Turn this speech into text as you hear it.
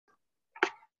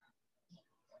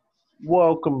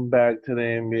Welcome back to the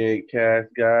NBA cast,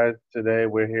 guys. Today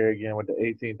we're here again with the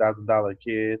 $18,000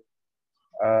 kid.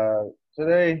 Uh,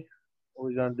 Today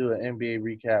we're gonna do an NBA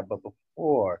recap, but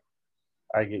before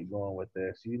I get going with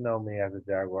this, you know me as a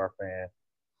Jaguar fan,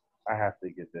 I have to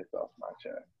get this off my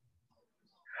chest.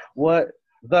 What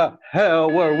the hell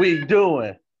were we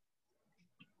doing?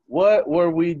 What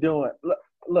were we doing?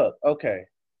 Look, okay.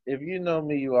 If you know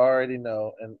me, you already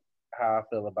know and how I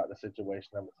feel about the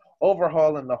situation.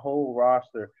 Overhauling the whole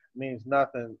roster means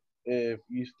nothing if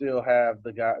you still have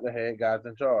the head guys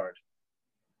in charge.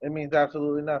 It means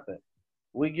absolutely nothing.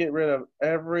 We get rid of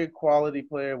every quality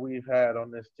player we've had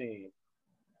on this team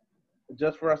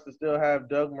just for us to still have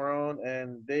Doug Marone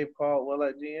and Dave Caldwell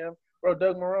at GM. Bro,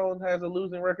 Doug Marone has a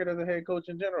losing record as a head coach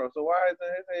in general. So why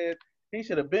isn't his head? He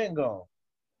should have been gone.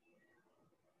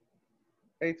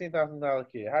 $18,000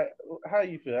 kid. How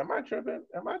you feel? Am I tripping?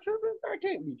 Am I tripping? I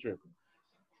can't be tripping.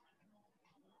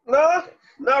 No,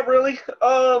 not really.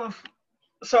 So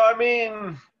I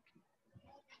mean,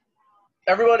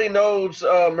 everybody knows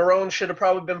Marone should have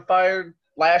probably been fired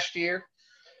last year.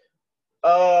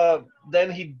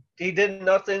 Then he did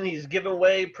nothing. He's given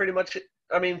away pretty much.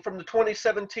 I mean, from the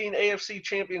 2017 AFC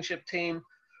Championship team,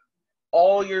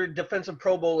 all your defensive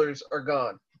Pro Bowlers are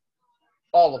gone.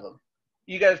 All of them.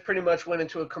 You guys pretty much went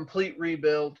into a complete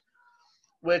rebuild.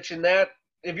 Which in that,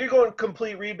 if you're going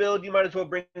complete rebuild, you might as well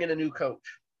bring in a new coach.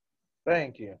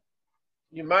 Thank you.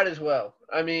 You might as well.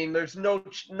 I mean, there's no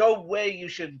way you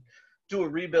should do a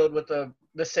rebuild with the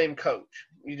same coach.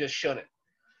 You just shouldn't.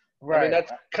 Right. I mean,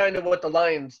 that's kind of what the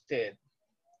Lions did.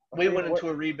 We went into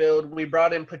a rebuild. We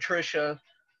brought in Patricia,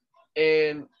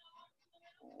 and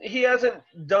he hasn't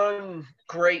done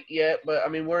great yet. But I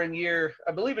mean, we're in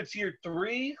I believe it's year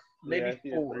 3, maybe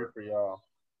 4 year 3 for y'all.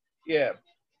 Yeah.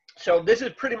 So this is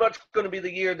pretty much going to be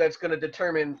the year that's going to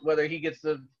determine whether he gets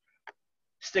to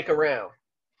stick around.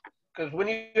 Because when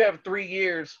you have 3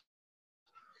 years,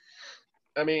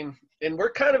 I mean, and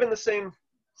we're kind of in the same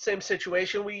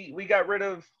situation. We got rid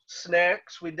of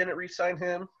Snacks. We didn't re-sign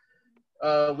him.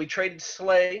 We traded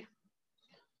Slay.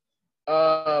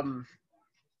 I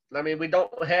mean, we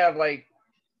didn't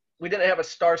have a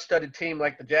star-studded team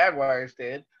like the Jaguars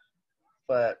did,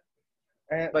 but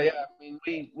yeah, I mean,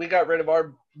 we got rid of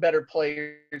our better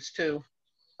players too.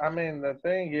 I mean, the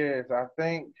thing is, I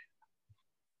think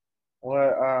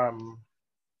what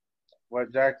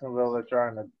Jacksonville are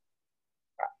trying to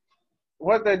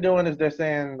what they're doing is they're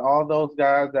saying all those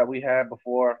guys that we had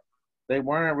before, they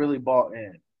weren't really bought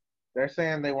in. They're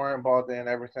saying they weren't bought in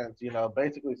ever since,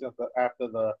 basically since after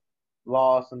the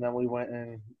loss, and then we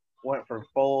went for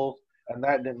Foles, and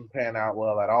that didn't pan out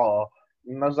well at all.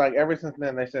 And I was like, ever since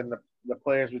then, they said the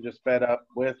players were just fed up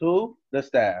with who? The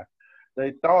staff.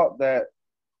 They thought that,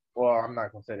 well, I'm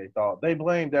not going to say they thought. They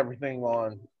blamed everything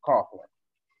on Coughlin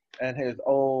and his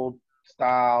old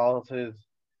styles,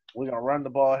 we're going to run the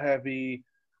ball heavy,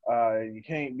 you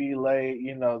can't be late,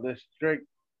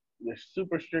 this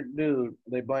super strict dude.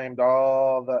 They blamed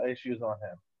all the issues on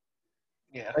him.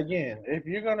 Yeah. Again, if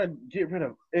you're going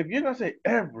to say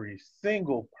every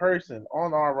single person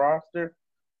on our roster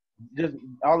just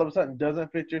all of a sudden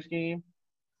doesn't fit your scheme,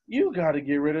 you got to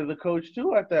get rid of the coach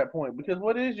too at that point, because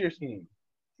what is your scheme?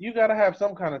 You got to have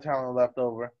some kind of talent left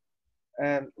over.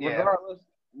 And regardless,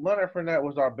 Leonard Fournette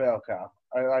was our bell cow.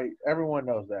 Everyone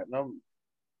knows that. No,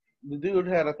 the dude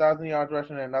had 1,000 yards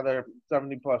rushing and another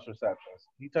 70-plus receptions.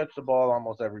 He touched the ball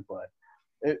almost every play.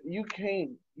 You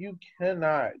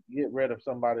cannot get rid of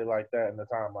somebody like that in a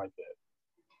time like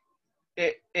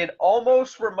that. It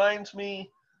almost reminds me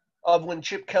of when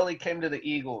Chip Kelly came to the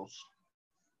Eagles.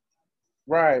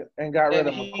 Right, and got rid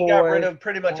of McCoy. He got rid of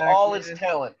pretty much all his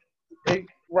talent.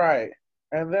 Right,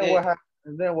 and then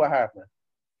what happened?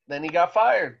 Then he got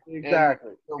fired.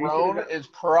 Exactly. Marone is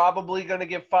probably going to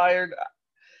get fired.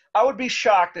 I would be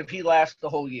shocked if he lasts the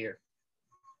whole year.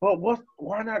 But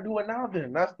why not do it now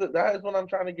then? That is what I'm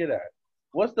trying to get at.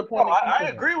 What's the point? I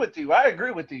agree with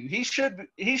you. He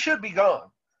should be gone.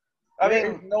 I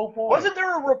mean, no point. Wasn't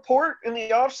there a report in the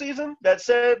offseason that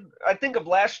said, I think of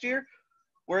last year,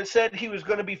 where it said he was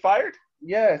going to be fired?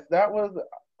 Yes, that was.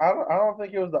 I don't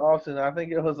think it was the offseason. I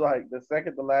think it was like the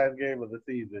second to last game of the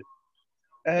season.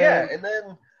 And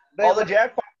then all the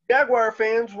Jaguar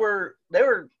fans were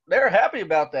happy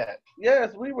about that.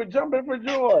 Yes, we were jumping for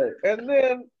joy. And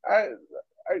then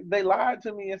they lied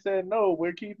to me and said, no,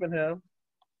 we're keeping him.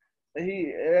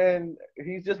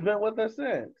 He's just been with us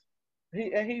since.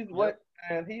 He's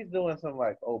doing some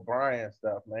like O'Brien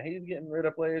stuff, man. He's getting rid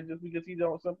of players just because he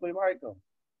don't simply like them.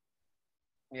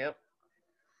 Yep.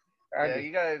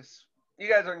 You guys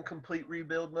are in complete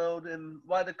rebuild mode, and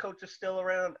why the coach is still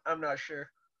around, I'm not sure.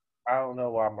 I don't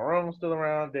know why Marone's still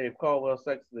around. Dave Caldwell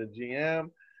Sex the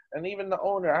GM, and even the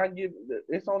owner. I give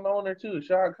it's on the owner too.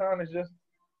 Shad Khan is just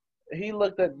he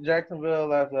looked at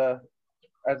Jacksonville as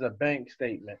a bank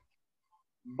statement,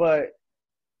 but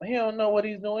he don't know what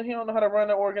he's doing. He don't know how to run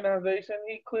an organization.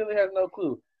 He clearly has no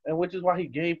clue, and which is why he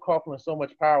gave Coughlin so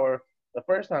much power the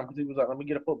first time because he was like, "Let me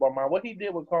get a football mind." What he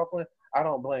did with Coughlin, I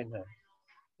don't blame him.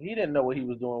 He didn't know what he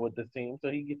was doing with this team, so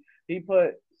he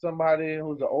put somebody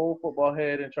who's an old football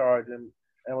head in charge and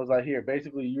was like, "Here,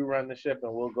 basically, you run the ship,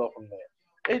 and we'll go from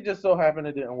there." It just so happened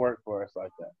it didn't work for us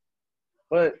like that,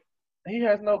 but he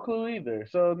has no clue either.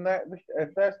 So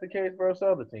if that's the case, bro,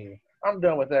 sell the team. I'm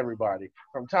done with everybody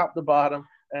from top to bottom.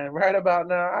 And right about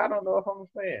now, I don't know if I'm a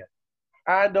fan.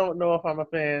 I don't know if I'm a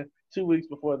fan 2 weeks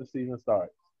before the season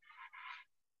starts.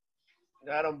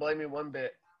 I don't blame you one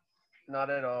bit. Not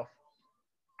at all.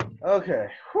 Okay.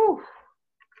 Whew.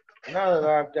 Now that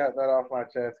I've got that off my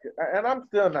chest, and I'm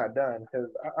still not done because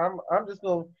I'm just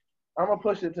gonna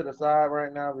push it to the side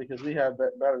right now because we have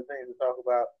better things to talk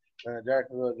about than the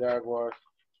Jacksonville Jaguars.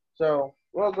 So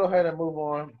we'll go ahead and move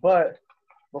on. But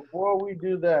before we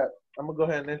do that, I'm gonna go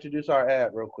ahead and introduce our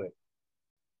ad real quick.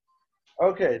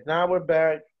 Okay, now we're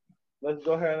back. Let's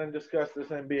go ahead and discuss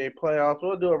this NBA playoffs.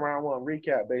 We'll do a round one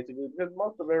recap basically because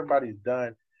most of everybody's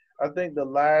done. I think the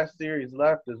last series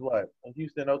left is what?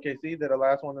 Houston OKC. They're the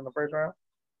last one in the first round.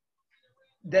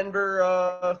 Denver,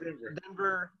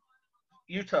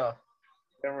 Utah.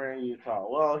 Denver and Utah.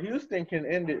 Well, Houston can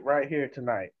end it right here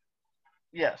tonight.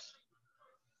 Yes.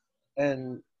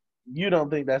 And you don't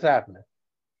think that's happening?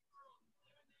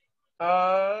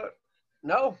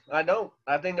 No, I don't.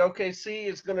 I think OKC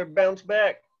is going to bounce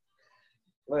back.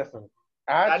 Listen,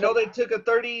 I know they took a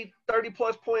 30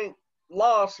 plus point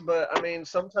loss, but I mean,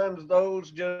 sometimes those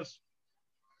just,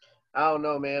 I don't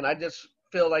know, man. I just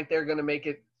feel like they're going to make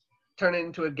it turn it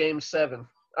into a game 7.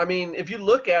 I mean, if you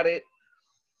look at it,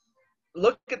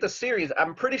 look at the series.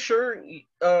 I'm pretty sure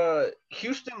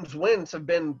Houston's wins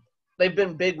they've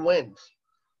been big wins.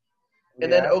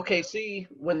 And then OKC,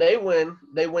 when they win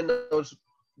those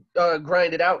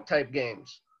grinded out type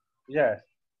games. Yes.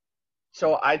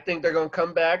 So I think they're going to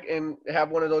come back and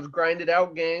have one of those grinded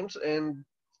out games and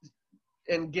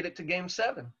get it to game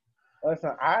 7.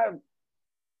 Listen, I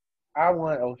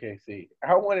want OKC.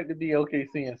 I want it to be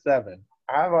OKC in 7.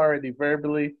 I've already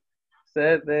verbally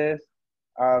said this.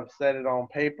 I've said it on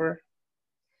paper.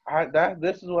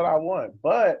 This is what I want.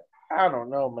 But I don't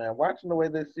know, man. Watching the way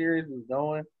this series is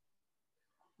going,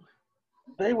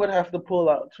 they would have to pull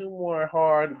out 2 more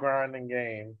hard grinding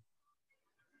games.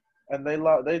 And they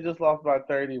just lost by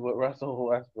 30 with Russell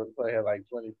Westbrook playing like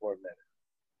 24 minutes.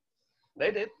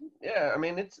 They did. Yeah, I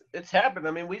mean it's happened.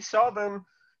 I mean, we saw them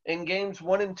in games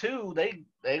 1 and 2. They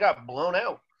got blown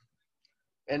out.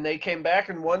 And they came back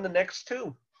and won the next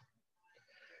 2.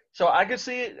 So I could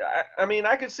see it. I mean,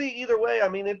 I could see either way. I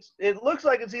mean, it looks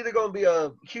like it's either going to be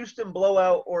a Houston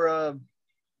blowout or a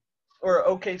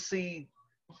OKC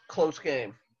close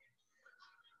game.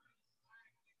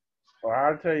 Well,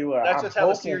 I'll tell you what. That's just how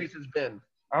the series has been.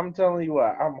 I'm telling you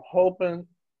what. I'm hoping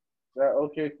that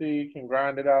OKC can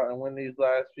grind it out and win these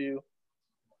last few.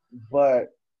 But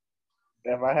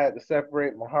if I had to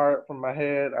separate my heart from my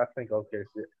head, I think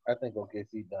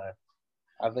OKC done.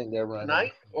 I think they're running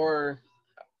tonight, or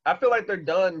I feel like they're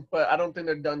done, but I don't think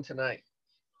they're done tonight.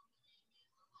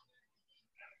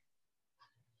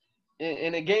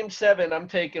 In a game 7, I'm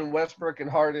taking Westbrook and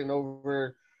Harden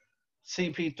over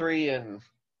CP3 and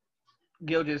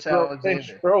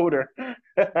Gilgeous-Alexander. Schroeder.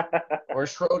 Or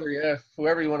Schroeder, yeah.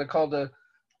 Whoever you want to call the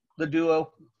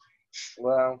duo.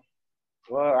 Well,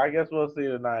 I guess we'll see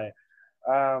tonight.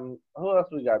 Who else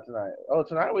we got tonight? Oh,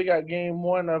 tonight we got game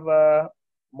 1 of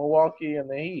Milwaukee and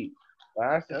the Heat.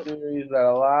 That's the series that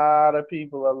a lot of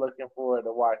people are looking forward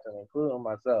to watching, including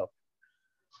myself.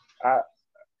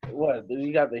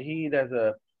 You got the Heat as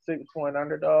a 6-point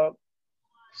underdog?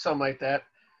 Something like that.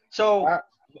 So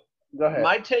go ahead.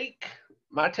 My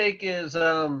take is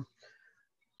I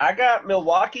got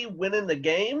Milwaukee winning the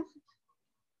game,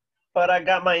 but I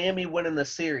got Miami winning the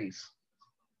series.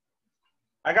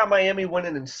 I got Miami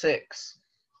winning in 6.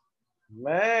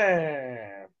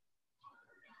 Man.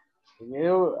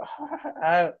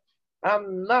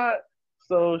 I'm not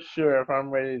so sure if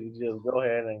I'm ready to just go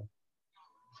ahead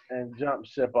and jump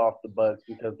ship off the Bucks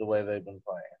because of the way they've been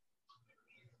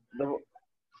playing.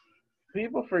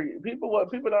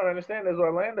 What people don't understand is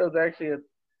Orlando's actually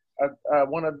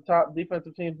one of the top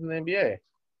defensive teams in the NBA.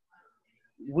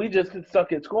 We just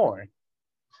suck at scoring.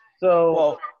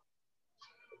 So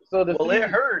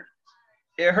it hurt.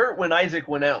 It hurt when Isaac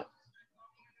went out.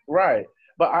 Right.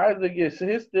 But Isaac is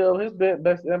his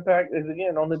best impact is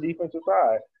again on the defensive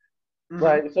side. Mm-hmm.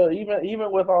 Like so,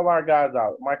 even with all our guys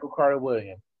out, Michael Carter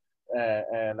Williams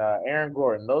and Aaron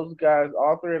Gordon, those guys,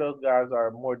 all three of those guys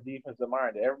are more defensive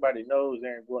minded. Everybody knows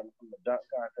Aaron Gordon from the dunk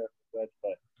contest and such,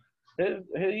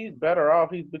 but he's better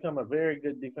off. He's become a very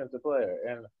good defensive player,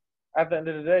 and at the end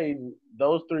of the day,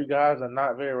 those three guys are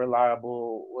not very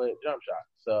reliable with jump shots.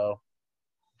 So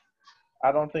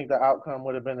I don't think the outcome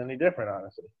would have been any different,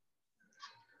 honestly.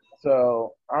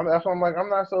 So that's why I'm like,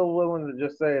 I'm not so willing to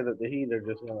just say that the Heat are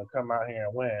just going to come out here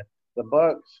and win. The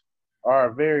Bucks are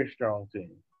a very strong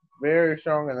team, very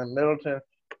strong, and then Middleton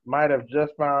might have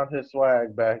just found his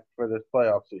swag back for this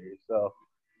playoff series. So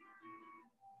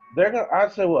they're gonna. I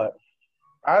say what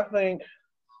I think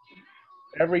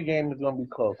every game is going to be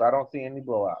close. I don't see any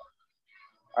blowouts.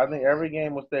 I think every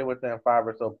game will stay within 5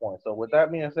 or so points. So with that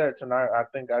being said, tonight I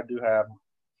think I do have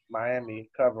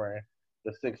Miami covering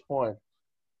the 6 points.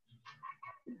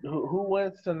 Who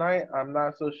wins tonight? I'm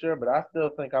not so sure, but I still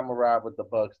think I'm gonna ride with the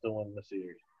Bucks to win the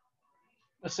series.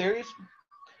 The series?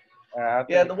 I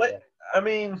Yeah, think,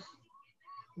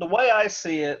 the way I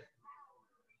see it,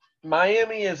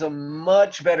 Miami is a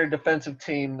much better defensive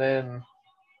team than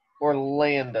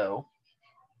Orlando.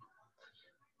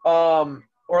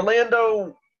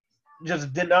 Orlando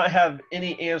just did not have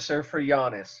any answer for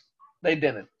Giannis. They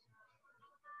didn't.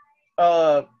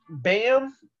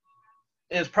 Bam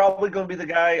is probably going to be the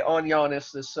guy on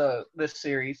Giannis this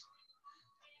series,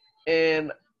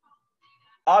 and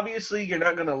obviously you're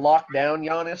not going to lock down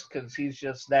Giannis because he's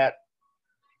just that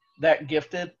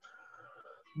gifted.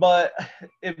 But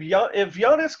if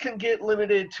Giannis can get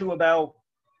limited to about,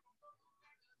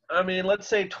 let's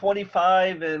say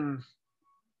 25 and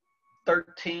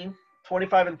 13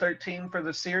 for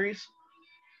the series,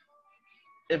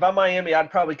 if I'm Miami,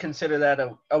 I'd probably consider that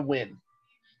a win,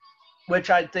 which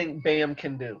I think Bam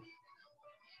can do.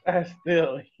 that's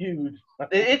still huge.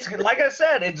 It's like I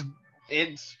said,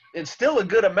 it's still a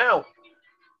good amount,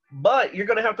 but you're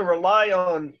going to have to rely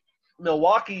on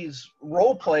Milwaukee's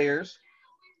role players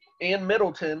and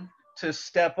Middleton to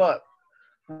step up,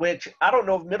 which I don't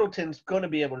know if Middleton's going to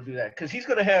be able to do that because he's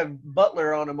going to have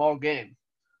Butler on him all game,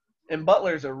 and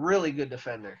Butler's a really good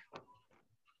defender.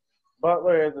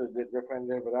 Butler is a good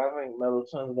defender, but I think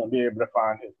Middleton's gonna be able to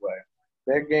find his way.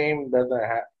 Their game doesn't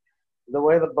have the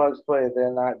way the Bucks play.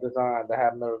 They're not designed to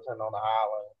have Middleton on the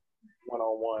island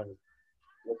 1-on-1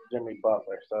 with Jimmy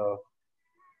Butler. So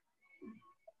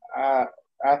I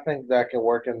think that can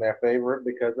work in their favor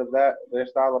because of that their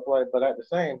style of play. But at the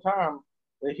same time,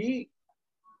 the Heat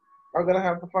are gonna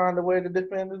have to find a way to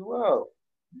defend as well.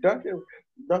 Duncan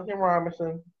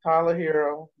Robinson, Tyler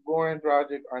Hero, Goran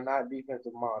Dragic are not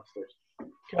defensive monsters.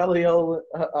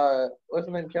 What's his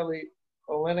name? Kelly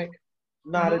Olynyk,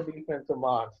 not a defensive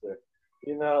monster.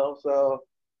 So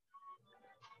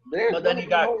but then you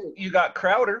got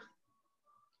Crowder.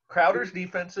 Crowder's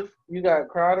defensive. You got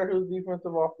Crowder, who's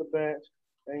defensive off the bench,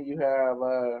 and you have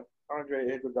Andre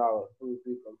Iguodala, who's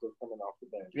defensive coming off the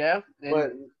bench. Yeah.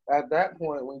 But at that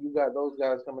point, when you got those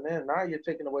guys coming in, now you're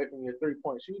taking away from your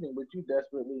three-point shooting, which you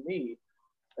desperately need.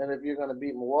 And if you're going to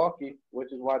beat Milwaukee,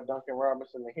 which is why Duncan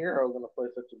Robinson, the hero, is going to play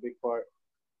such a big part.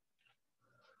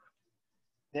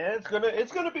 Yeah, it's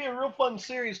gonna be a real fun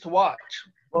series to watch.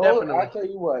 Well, Definitely. I tell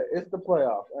you what, it's the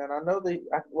playoffs, and I know the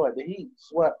Heat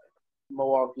swept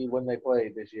Milwaukee when they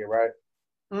played this year, right?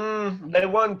 They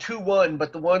won 2-1,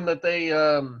 but the one that they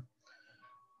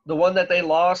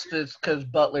lost is because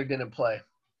Butler didn't play.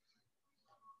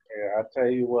 Yeah, I tell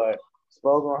you what,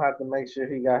 Spo's gonna have to make sure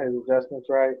he got his adjustments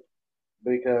right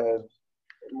because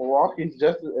Milwaukee's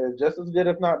just as good,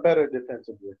 if not better,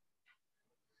 defensively.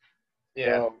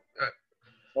 Yeah.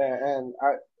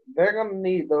 They're gonna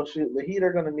need those shoot. The Heat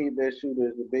are gonna need their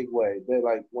shooters a big way. They're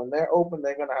like when they're open,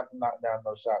 they're gonna have to knock down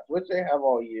those shots, which they have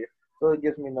all year. So it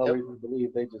gives me no reason to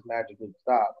believe they just magically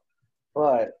stop.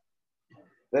 But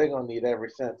they're gonna need every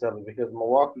sense of it because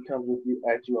Milwaukee comes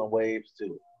at you in waves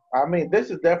too. This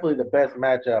is definitely the best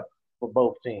matchup for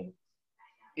both teams.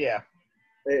 Yeah.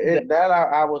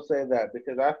 I will say that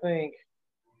because I think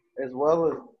as well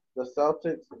as the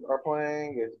Celtics are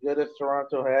playing, as good as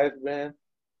Toronto has been,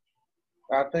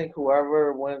 I think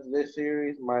whoever wins this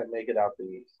series might make it out the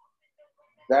East.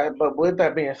 But with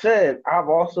that being said, I've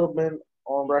also been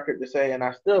on record to say, and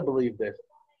I still believe this,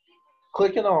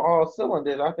 clicking on all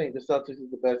cylinders, I think the Celtics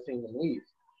is the best team in the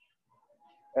East.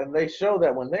 And they show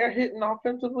that when they're hitting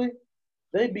offensively,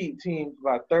 they beat teams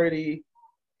by 30,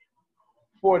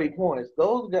 40 points.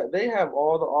 Those guys, they have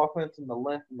all the offense and the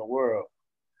length in the world.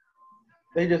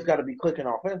 They just got to be clicking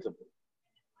offensively.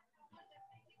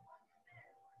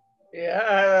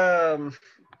 Yeah.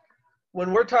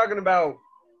 when we're talking about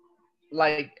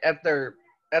like at their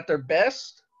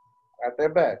best, At their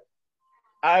best.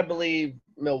 I believe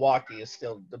Milwaukee is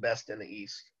still the best in the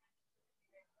East.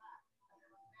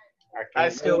 I I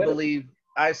can't go still with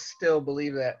it.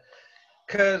 believe that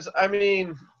because I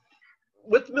mean,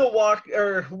 with Milwaukee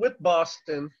or with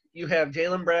Boston, you have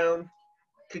Jaylen Brown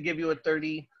could give you a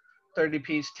 30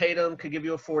 piece. Tatum could give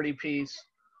you a 40 piece.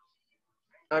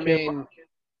 I Kemba. mean,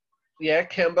 yeah,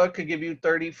 Kemba could give you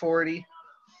 30, 40.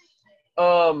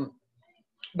 Um,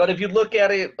 but if you look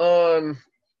at it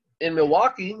in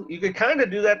Milwaukee, you could kind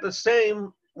of do that the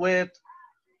same with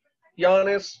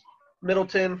Giannis,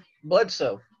 Middleton,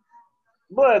 Bledsoe.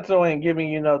 Bledsoe ain't giving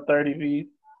you no 30 piece.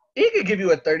 He could give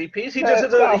you a 30 piece. He just Man,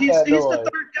 is stop he's that the noise.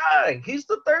 third guy. He's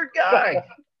the third guy.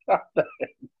 Stop that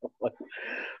noise.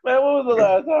 Man, when was the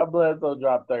last time Bledsoe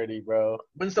dropped 30, bro?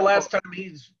 When's the last time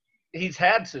he's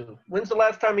had to? When's the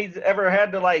last time he's ever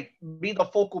had to like be the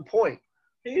focal point?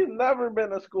 He's never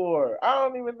been a scorer. I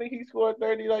don't even think he scored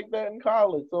 30 like that in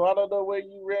college, so I don't know where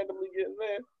you randomly getting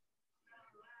this.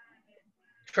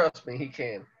 Trust me, he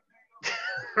can.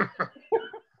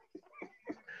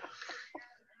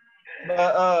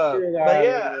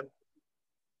 But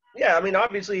yeah. I mean,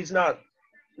 obviously he's not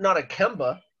a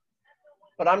Kemba,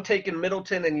 but I'm taking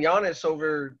Middleton and Giannis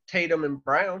over Tatum and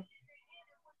Brown.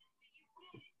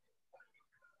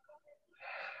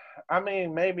 I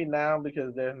mean, maybe now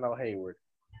because there's no Hayward.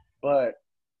 But,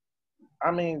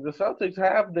 I mean, the Celtics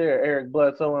have their Eric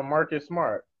Bledsoe and Marcus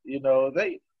Smart. You know,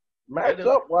 they match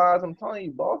up wise, I'm telling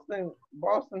you,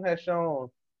 Boston has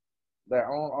shown that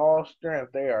on all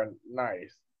strength they are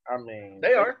nice. I mean,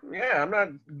 they are. Yeah, I'm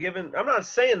not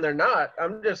saying they're not.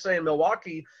 I'm just saying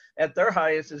Milwaukee at their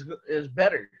highest is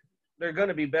better. They're going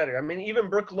to be better. I mean, even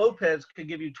Brook Lopez could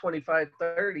give you 25,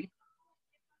 30.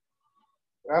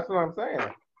 That's what I'm saying.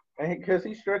 And because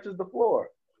he stretches the floor.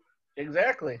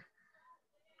 Exactly.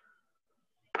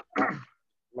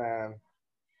 Man.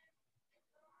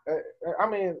 I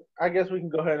mean, I guess we can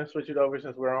go ahead and switch it over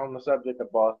since we're on the subject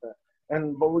of Boston.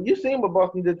 But you seen what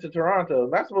Boston did to Toronto.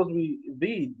 That's supposed to be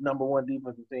the number one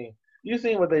defensive team. You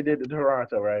seen what they did to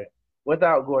Toronto, right?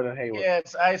 Without Gordon Hayward.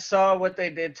 Yes, I saw what they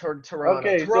did toward Toronto.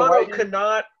 Okay, Toronto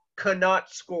so could not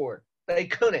score. They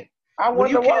couldn't. I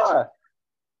wonder why.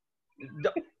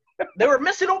 They were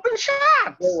missing open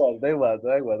shots. They was.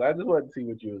 I just wanted to see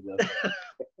what you was doing.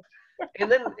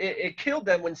 And then it killed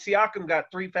them when Siakam got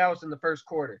 3 fouls in the first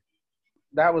quarter.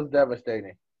 That was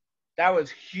devastating. That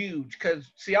was huge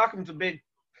because Siakam's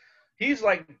he's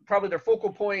like probably their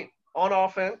focal point on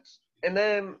offense, and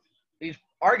then he's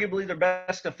arguably their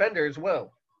best defender as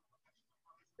well.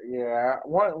 Yeah,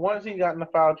 once he got in the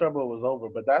foul trouble, it was over.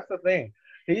 But that's the thing.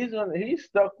 He's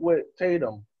stuck with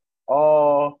Tatum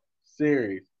all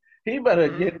series. He better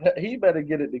get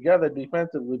it together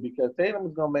defensively because Tatum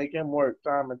is gonna make him work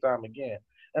time and time again.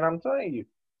 And I'm telling you,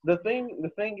 the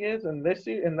thing is, this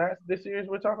series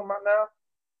we're talking about now,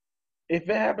 if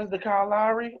it happens to Kyle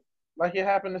Lowry like it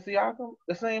happened to Siakam,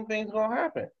 the same thing's gonna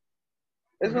happen.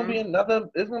 It's gonna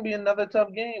be another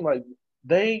tough game. Like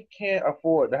they can't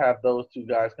afford to have those two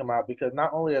guys come out because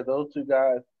not only are those two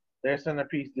guys their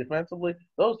centerpiece defensively,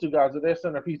 those two guys are their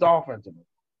centerpiece offensively.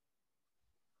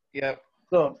 Yep.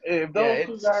 So if those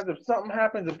two guys, if something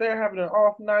happens, if they're having an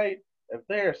off night, if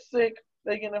they're sick,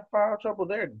 they get in foul trouble,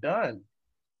 they're done.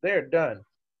 They're done.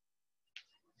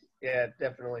 Yeah,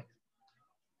 definitely.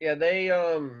 Yeah,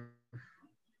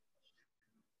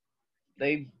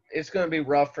 it's going to be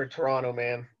rough for Toronto,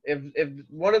 man. If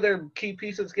one of their key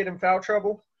pieces get in foul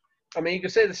trouble, I mean, you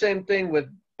could say the same thing with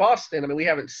Boston. I mean, we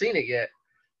haven't seen it yet.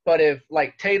 But if,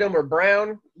 like, Tatum or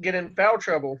Brown get in foul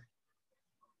trouble.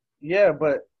 Yeah,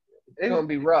 but it's going to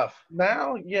be rough.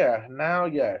 Now,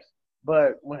 yes.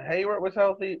 But when Hayward was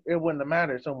healthy, it wouldn't have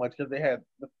mattered so much because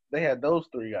they had those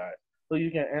three guys. So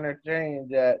you can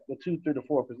interchange at the 2 through the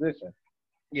 4 position.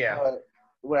 Yeah. But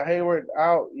with Hayward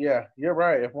out, yeah, you're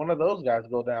right. If one of those guys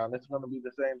go down, it's going to be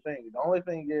the same thing. The only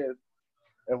thing is,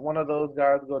 if one of those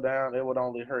guys go down, it would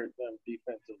only hurt them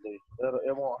defensively.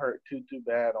 It won't hurt too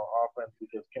bad on offense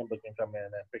because Kemba can come in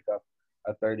and pick up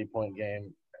a 30-point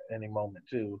game any moment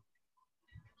too.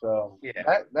 So yeah.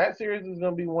 that series is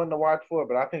going to be one to watch for,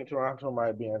 but I think Toronto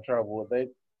might be in trouble.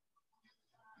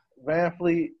 Van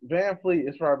Fleet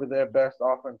is probably their best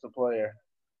offensive player.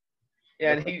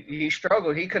 Yeah, and he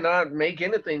struggled. He could not make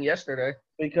anything yesterday.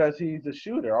 Because he's a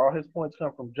shooter. All his points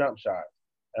come from jump shots.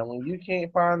 And when you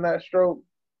can't find that stroke,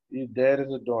 you're dead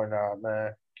as a doorknob,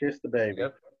 man. Kiss the baby.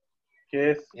 Yep.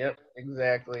 Kiss. Yep,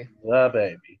 exactly. The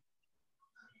baby.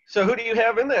 So who do you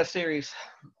have in that series?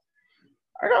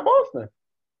 I got Boston.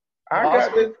 I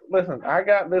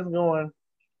got this going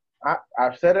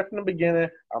I've said it from the beginning.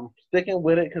 I'm sticking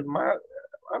with it because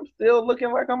I'm still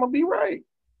looking like I'm gonna be right.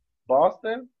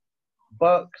 Boston,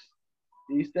 Bucks,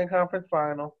 Eastern Conference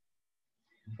Final.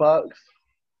 Bucks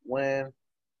win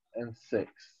in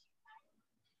 6.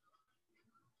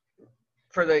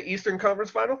 For the Eastern Conference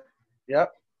Final?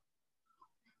 Yep.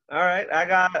 All right.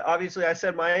 Obviously I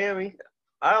said Miami.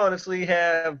 I honestly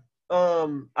have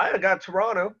I got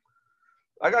Toronto.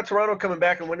 I got Toronto coming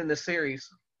back and winning the series.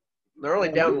 They're only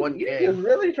Man, down you one you game. just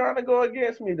really trying to go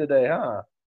against me today, huh?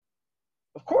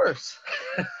 Of course.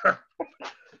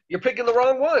 You're picking the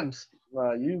wrong ones.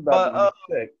 You about to But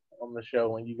be sick on the show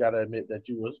when you got to admit that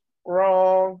you was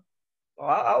wrong.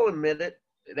 I'll admit it.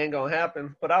 It ain't gonna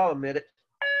happen, but I'll admit it.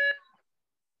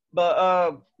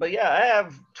 But yeah, I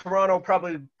have Toronto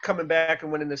probably coming back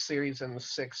and winning the series in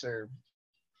 6 or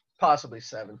possibly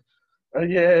 7.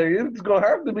 Yeah, it's gonna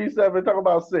have to be 7. Talk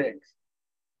about 6.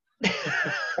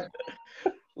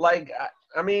 Like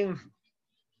I mean,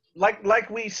 like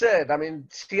we said, I mean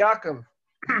Siakam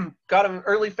got him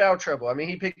early foul trouble. I mean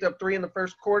he picked up 3 in the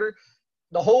first quarter.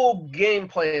 The whole game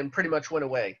plan pretty much went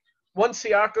away. Once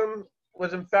Siakam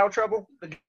was in foul trouble,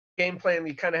 the game plan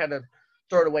you kind of had to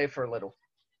throw it away for a little.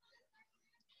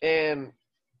 And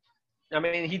I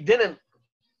mean he didn't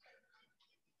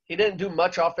do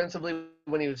much offensively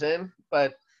when he was in,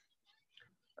 but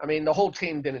I mean the whole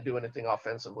team didn't do anything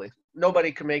offensively.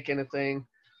 Nobody could make anything.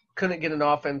 Couldn't get an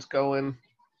offense going.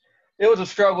 It was a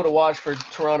struggle to watch for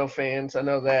Toronto fans. I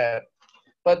know that,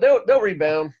 but they'll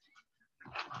rebound.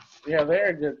 Yeah,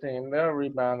 they're a good team. They'll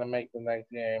rebound and make the next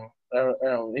game.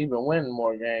 They'll even win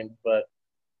more games, but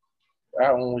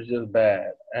that one was just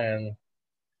bad. Uh,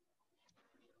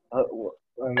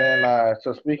 and then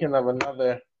so speaking of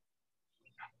another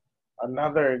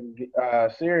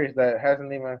series that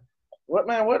hasn't even.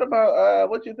 What about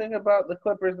what you think about the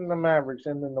Clippers and the Mavericks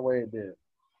ending the way it did?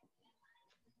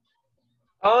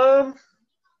 I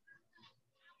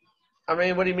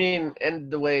mean, what do you mean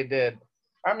end the way it did?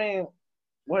 I mean,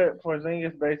 with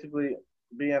Porzingis basically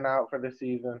being out for the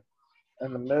season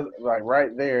in the middle, like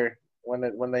right there when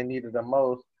they needed the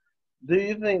most. Do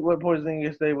you think with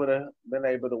Porzingis they would have been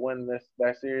able to win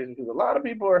that series? Because a lot of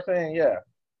people are saying yeah.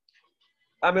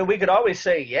 I mean, we could always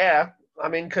say yeah. I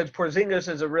mean, because Porzingis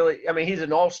is he's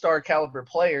an all-star caliber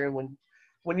player, and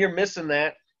when you're missing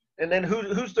that, and then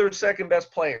who's their second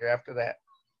best player after that?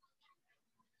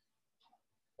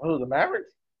 Who, the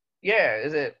Mavericks? Yeah,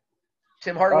 is it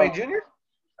Tim Hardaway Oh,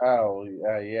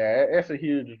 Jr.? Yeah, it's a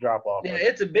huge drop off. Yeah,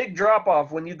 it's a big drop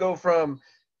off when you go from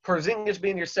Porzingis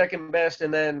being your second best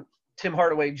and then Tim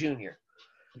Hardaway Jr.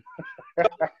 I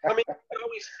mean, you can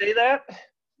always say that,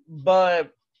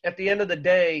 but at the end of the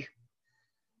day,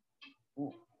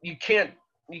 you can't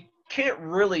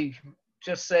really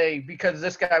just say because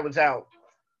this guy was out,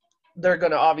 they're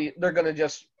gonna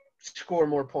just score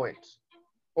more points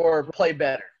or play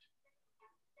better.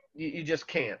 You just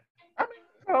can't. I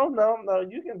mean, no.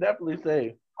 You can definitely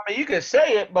say. I mean, you can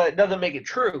say it, but it doesn't make it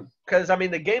true because I mean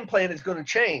the game plan is going to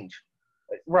change.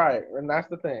 Right, and that's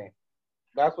the thing.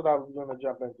 That's what I was going to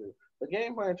jump into. The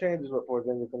game plan changes with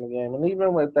Porzingis in the game, and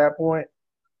even at that point,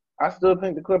 I still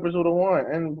think the Clippers would have won.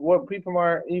 And what people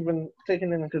are even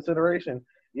taking into consideration,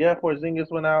 yeah,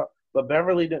 Porzingis went out, but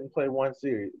Beverly didn't play one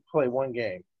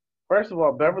game. First of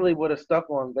all, Beverly would have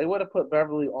they would have put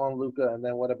Beverly on Luka and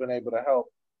then would have been able to help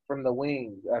from the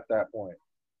wings at that point.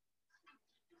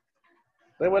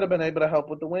 They would have been able to help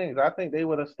with the wings. I think they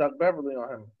would have stuck Beverly on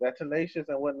him. That tenacious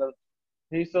and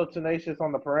he's so tenacious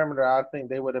on the perimeter, I think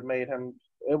they would have made him,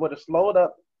 it would have slowed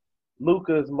up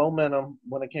Luka's momentum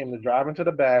when it came to driving to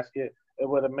the basket. It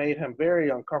would have made him very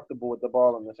uncomfortable with the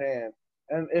ball in his hand.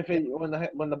 And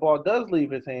when the ball does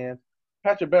leave his hands,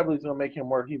 Patrick Beverly's gonna make him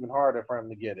work even harder for him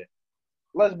to get it.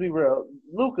 Let's be real.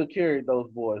 Luka carried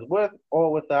those boys with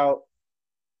or without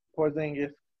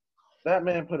Porzingis. That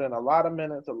man put in a lot of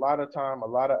minutes, a lot of time, a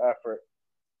lot of effort,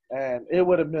 and it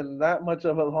would have been that much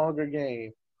of a longer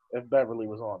game if Beverly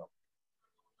was on him.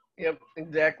 Yep,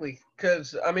 exactly.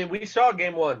 Because I mean, we saw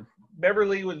game 1.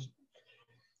 Beverly was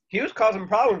causing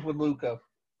problems with Luka.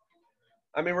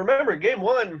 I mean, remember game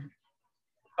 1?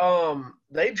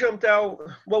 They jumped out.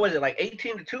 What was it, like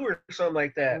 18-2 or something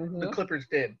like that? Mm-hmm. The Clippers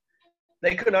did.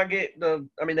 They could not get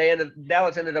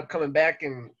Dallas ended up coming back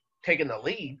and taking the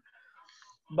lead.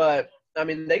 But I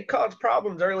mean, they caused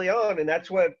problems early on, and that's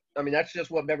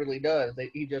just what Beverly does.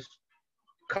 He just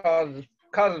causes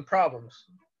problems,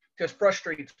 just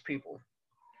frustrates people.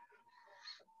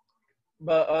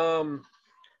 But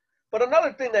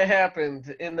another thing that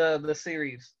happened in the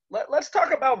series. Let's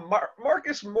talk about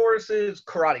Marcus Morris's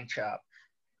karate chop.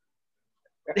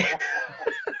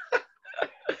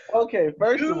 Okay,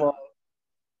 first of all,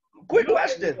 Quick you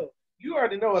already question. know, you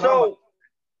already know what I'm about.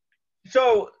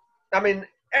 So, I mean,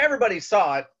 everybody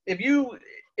saw it. If you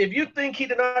think he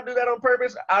did not do that on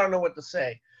purpose, I don't know what to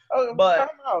say. Oh, But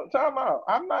time out.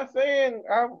 I'm not saying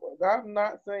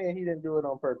he didn't do it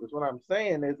on purpose. What I'm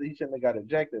saying is he shouldn't have got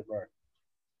ejected for it.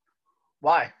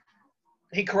 why?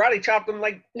 He karate chopped him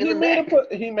like in He the made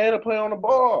neck. he made a play on the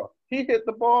ball. He hit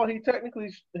the ball. He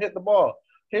technically hit the ball.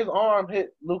 His arm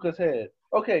hit Luca's head.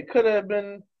 Okay, could have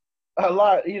been a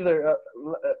lot either.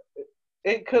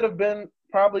 It could have been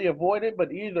probably avoided,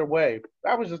 but either way,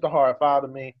 that was just a hard foul to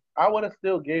me. I would have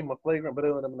still gave him a flagrant, but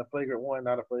it would have been a flagrant one,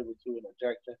 not a flagrant two, an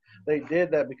ejection. They did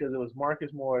that because it was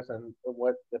Marcus Morris and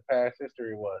what the past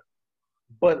history was.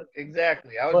 But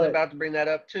Exactly. I was but about to bring that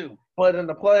up too. but in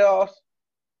the playoffs,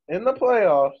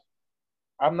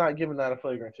 I'm not giving that a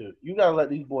flagrant two. You gotta let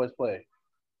these boys play.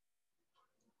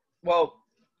 Well,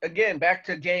 again, back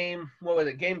to Game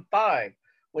 5,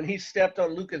 when he stepped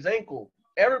on Luca's ankle.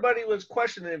 Everybody was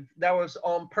questioning if that was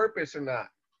on purpose or not.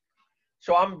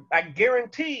 So I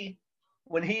guarantee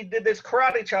when he did this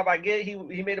karate chop,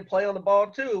 he made a play on the ball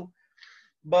too.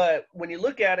 But when you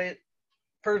look at it,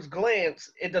 first glance,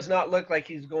 it does not look like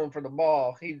he's going for the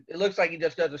ball. It looks like he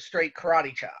just does a straight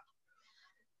karate chop.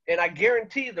 And I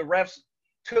guarantee the refs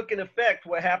took in effect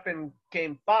what happened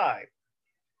Game 5.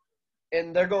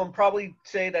 And they're going to probably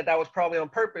say that was probably on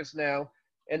purpose now,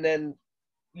 and then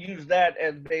use that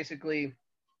as basically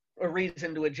a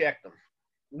reason to eject them.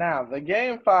 Now, the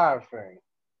Game 5 thing,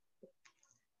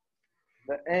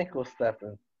 the ankle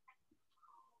stepping.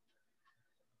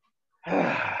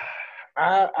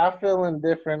 I feel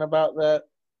indifferent about that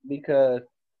because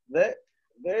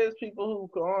there's people who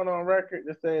go on record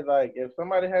to say, like, if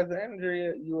somebody has an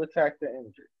injury, you attack the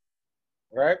injury,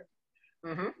 right?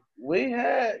 Mm-hmm. We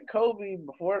had Kobe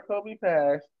before Kobe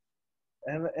passed,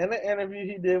 and in the interview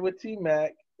he did with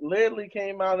T-Mac, literally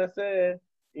came out and said,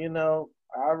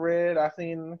 I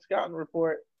seen in the scouting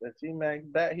report that T-Mac's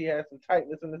back, he had some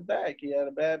tightness in his back. He had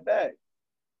a bad back.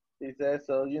 He said,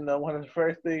 so, one of the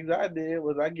first things I did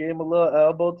was I gave him a little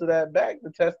elbow to that back to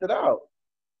test it out.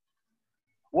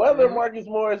 Whether Marcus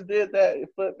Morris did that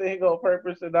foot thing on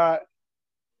purpose or not,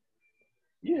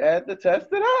 you had to test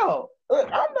it out.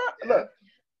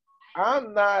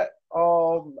 I'm not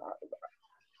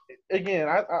again,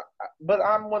 but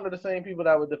I'm one of the same people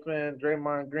that would defend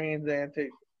Draymond Green's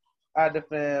antics. I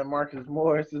defend Marcus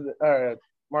Smart's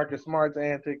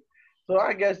antics. So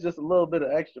I guess just a little bit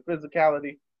of extra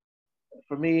physicality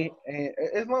for me. And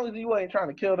as long as you ain't trying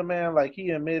to kill the man, like he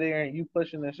in midair and you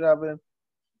pushing and shoving,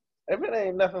 if it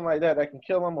ain't nothing like that can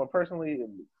kill him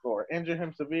or injure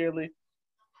him severely,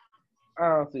 I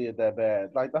don't see it that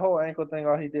bad. Like the whole ankle thing,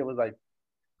 all he did was like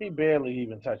he barely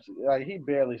even touched it. Like he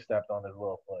barely stepped on his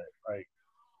little foot. Like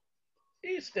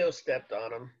he still stepped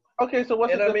on him. Okay, so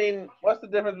what's the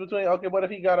difference between what if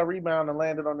he got a rebound and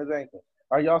landed on his ankle?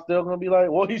 Are y'all still gonna be like,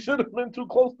 well, he should have been too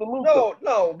close to Luka?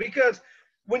 No, because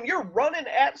when you're running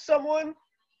at someone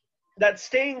that's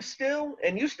staying still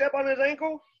and you step on his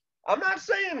ankle, I'm not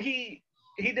saying he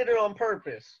did it on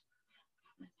purpose,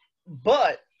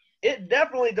 but it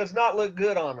definitely does not look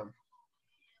good on him.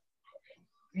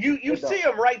 You see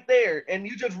him right there, and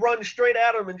you just run straight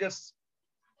at him and just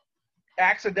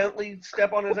accidentally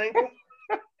step on his ankle.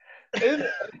 I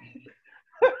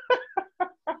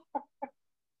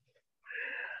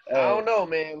don't know,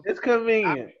 man. It's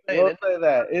convenient. We'll say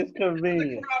that. It's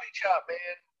convenient. The karate chop,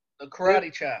 man. The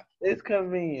karate chop. It's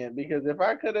convenient because if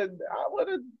I could have,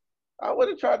 I would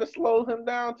have tried to slow him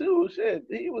down too. Shit,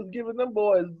 he was giving them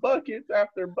boys buckets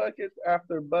after buckets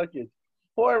after buckets.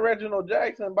 Poor Reginald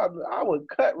Jackson, I would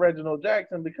cut Reginald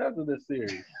Jackson because of this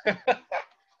series.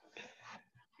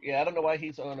 Yeah, I don't know why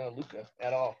he's on Luka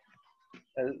at all.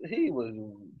 He was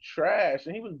trash,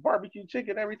 and he was barbecue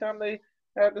chicken every time they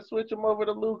had to switch him over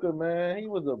to Luka, man. He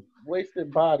was a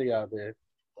wasted body out there.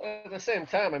 At the same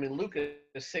time, I mean, Luka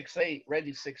is 6'8",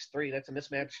 Reggie's 6'3". That's a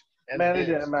mismatch. Man, it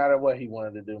didn't matter what he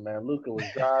wanted to do, man. Luka was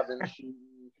driving, shooting,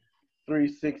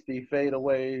 360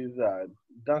 fadeaways,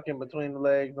 dunking between the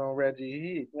legs on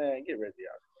Reggie. Get Reggie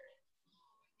out there.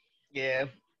 Yeah.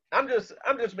 I'm just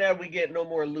mad we get no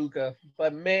more Luka.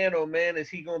 But man, oh man, is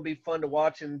he going to be fun to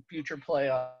watch in future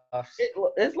playoffs.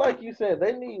 It's like you said,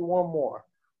 they need one more.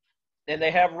 And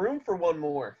they have room for one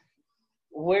more.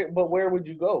 But where would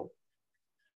you go?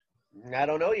 I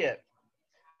don't know yet.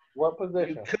 What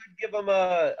position? You could give him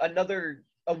a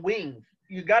wing.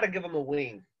 You got to give him a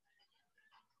wing.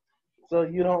 So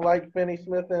you don't like Finney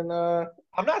Smith and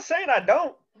I'm not saying I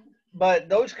don't, but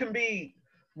those can be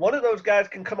one of those guys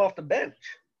can come off the bench.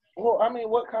 Well, I mean,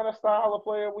 what kind of style of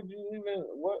player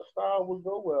what style would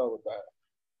go well with that?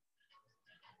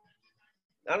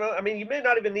 I don't know. I mean, you may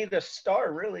not even need a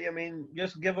star, really. I mean,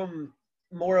 just give him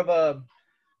more of a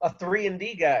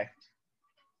 3-and-D guy.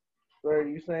 So are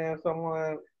you saying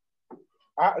someone?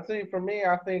 I see. For me,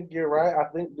 I think you're right. I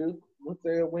think Duke would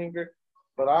say a winger,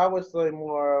 but I would say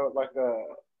more like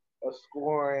a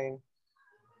scoring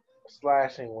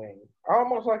slashing wing,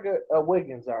 almost like a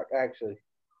Wiggins actually.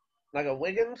 Like a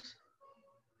Wiggins?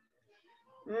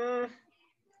 Mm,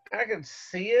 I could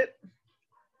see it.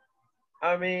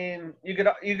 I mean, you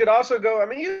could also go. I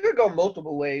mean, you could go multiple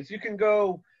ways. You can go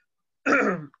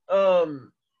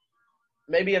um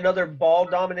maybe another ball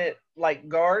dominant like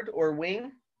guard or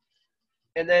wing,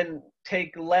 and then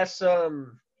take less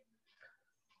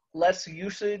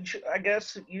usage, I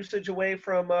guess, usage away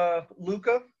from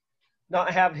Luca.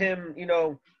 Not have him,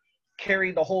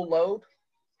 carry the whole load,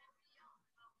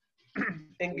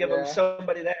 and give him Yeah, somebody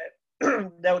that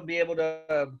that would be able to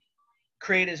create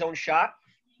his own shot.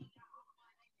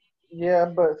 yeah,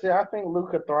 but see, I think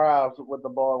Luca thrives with the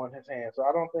ball in his hand, so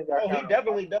I don't think Oh, he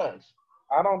definitely does.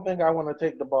 I don't think I want to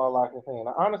take the ball out of his hand.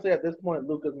 Honestly, at this point,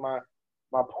 Luca's my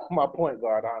my point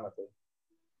guard. Honestly,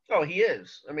 Oh, he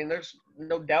is. I mean, there's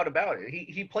no doubt about it.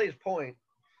 He plays point.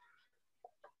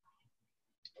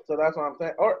 so that's what I'm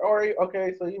saying. Or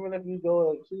okay, so even if you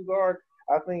go a two guard,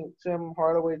 I think Tim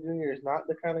Hardaway Jr. is not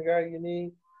the kind of guy you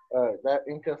need. That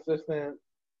inconsistent,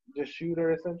 just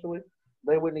shooter essentially.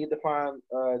 They would need to find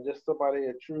just somebody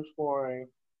a true scoring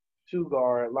two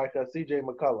guard like a CJ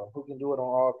McCollum who can do it on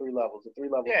all three levels, a three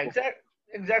level Yeah, score.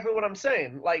 exactly what I'm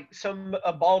saying. Like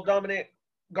a ball dominant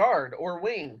guard or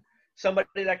wing, somebody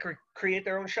that could create their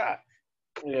own shot.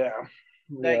 Yeah,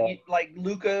 That yeah, you like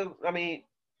Luca. I mean,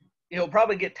 he'll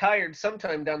probably get tired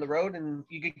sometime down the road, and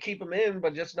you could keep him in,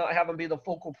 but just not have him be the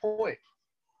focal point.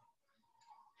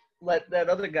 Let that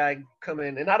other guy come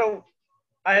in, and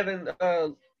I haven't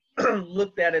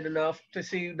looked at it enough to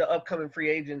see the upcoming free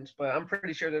agents, but I'm pretty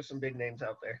sure there's some big names out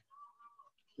there.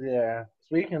 yeah.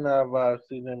 Speaking of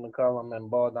CJ McCollum and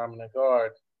ball dominant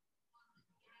guards,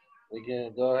 we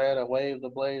can go ahead and wave the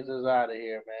Blazers out of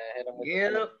here, man. Hit them with the Yeah,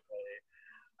 Blaze.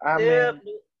 I yeah. mean,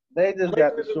 they just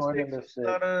got the Blazers and short end of the Sixers, stick.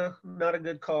 not a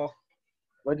good call.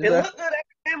 What'd you It say? looked good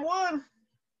after game one.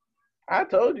 I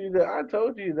told you that. I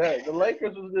told you that the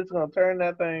Lakers was just gonna turn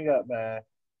that thing up, man.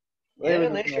 They Yeah, was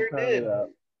and they just gonna sure turn it did. up.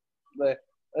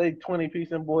 They 20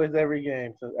 piece and boys every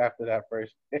game since after that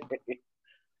first.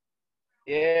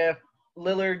 Yeah,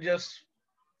 Lillard just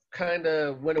kind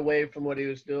of went away from what he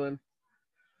was doing.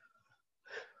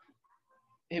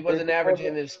 He Did wasn't you averaging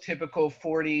notice? his typical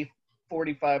 40,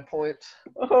 45 points.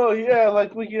 Oh yeah,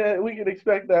 like we can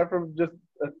expect that from just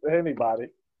anybody.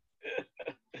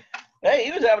 Hey,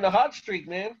 he was having a hot streak,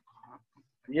 man.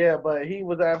 Yeah, but he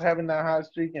was out having that hot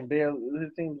streak and barely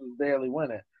his team was barely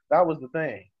winning. That was the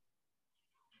thing.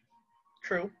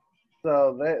 True.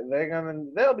 So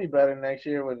they'll be better next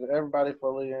year with everybody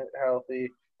fully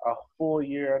healthy, a full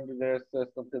year under their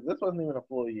system because this wasn't even a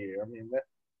full year. I mean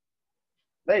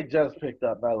they just picked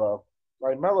up Melo.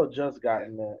 Like Melo just got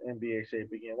in the NBA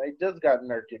shape again. They just got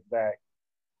Nurkic back,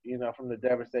 from the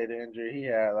devastating injury he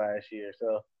had last year.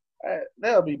 So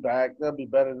they'll be back. They'll be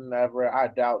better than ever. I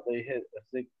doubt they hit a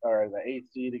six or the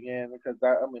eighth seed again because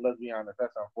that. I mean, let's be honest,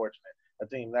 that's unfortunate. A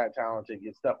team that talented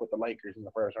gets stuck with the Lakers in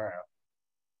the first round.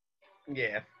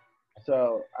 Yeah.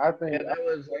 So I Yeah, think, that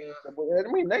was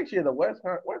I mean, next year the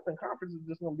Western Conference is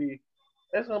just gonna be,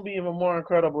 it's gonna be even more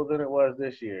incredible than it was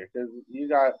this year because you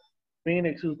got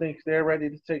Phoenix who thinks they're ready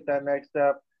to take that next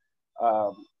step.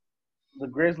 Um, the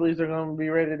Grizzlies are going to be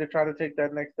ready to try to take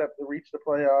that next step to reach the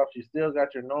playoffs. You still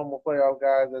got your normal playoff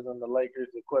guys, as in the Lakers,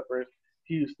 the Clippers,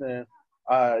 Houston.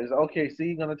 Is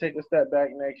OKC going to take a step back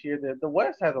next year? The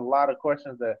West has a lot of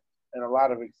questions and a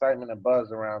lot of excitement and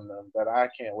buzz around them that I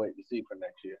can't wait to see for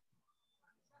next year.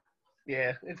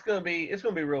 yeah, it's gonna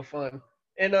be real fun.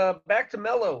 And back to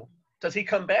Melo. Does he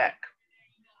come back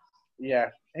Yeah,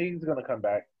 he's going to come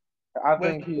back. with I Portland?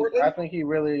 think he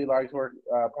really likes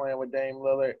playing with Dame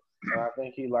Lillard, and I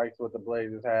think he likes what the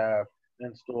Blazers have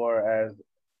in store as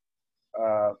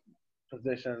uh,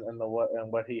 position and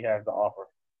what he has to offer.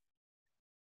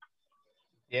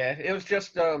 Yeah, it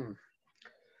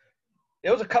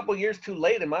was a couple years too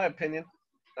late in my opinion.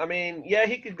 I mean, yeah,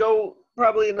 he could go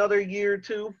probably another year or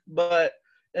two, but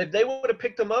if they would have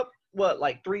picked him up, what,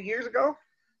 like 3 years ago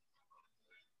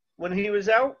when he was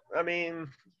out, I mean,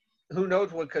 who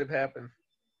knows what could have happened?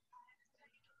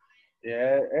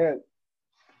 Yeah,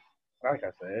 like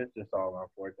I said, it's just all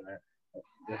unfortunate.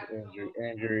 Just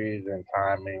injuries and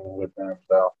timing with them.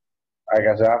 So, like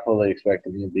I said, I fully expect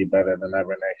them to be better than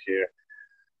ever next year.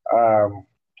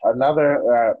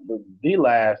 Another, the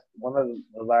last one of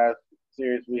the last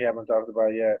series we haven't talked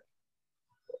about yet.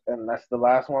 and that's the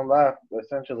last one left.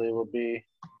 Essentially, will be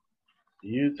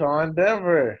Utah and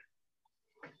Denver.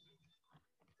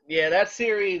 Yeah, that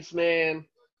series, man.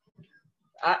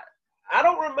 I I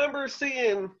don't remember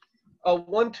seeing a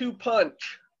 1-2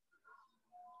 punch.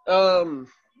 Um,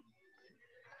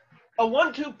 a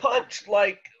 1-2 punch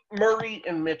like Murray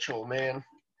and Mitchell, man.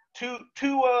 Two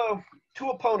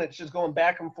opponents just going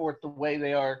back and forth the way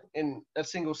they are in a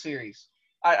single series.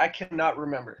 I cannot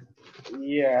remember.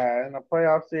 Yeah, in a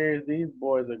playoff series, these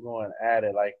boys are going at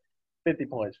it like 50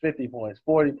 points, 50 points,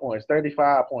 40 points,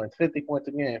 35 points, 50 points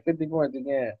again, 50 points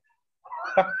again.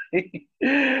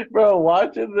 Bro,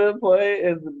 watching them play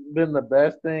has been the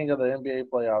best thing of the NBA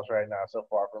playoffs right now so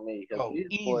far for me because Oh,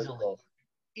 these boys easily, go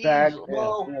back easily. and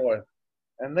Well, forth,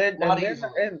 and they and not they're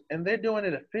not, easily. and they're doing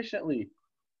it efficiently.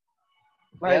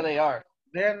 Yeah, Like they are.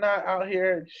 they're not out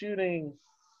here shooting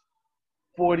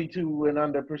 42 and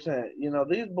under percent.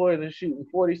 These boys are shooting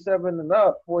 47 and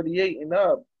up, 48 and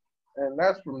up, and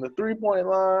that's from the 3-point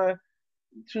line,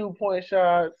 2-point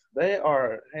shots. They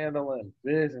are handling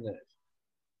business.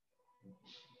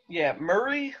 Yeah,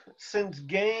 Murray since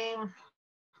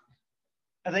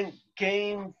I think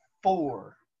game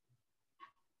 4.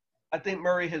 I think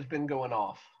Murray has been going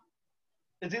off.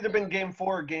 It's either been game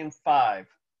 4 or game 5.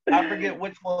 I forget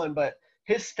which one, but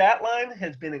his stat line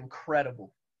has been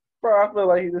incredible. Bro, I feel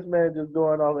like this man just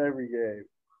going off every game.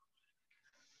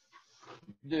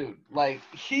 Dude, like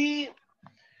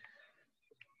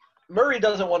Murray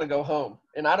doesn't want to go home,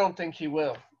 and I don't think he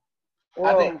will.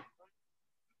 I Well, think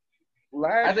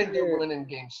I last think they're year, winning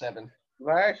game 7.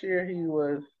 last year he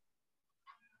was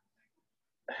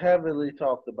heavily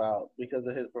talked about because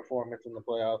of his performance in the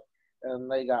playoffs, and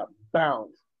they got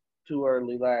bounced too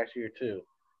early last year too.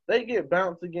 They get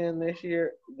bounced again this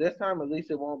year. This time, at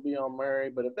least it won't be on Murray.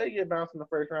 But if they get bounced in the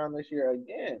first round this year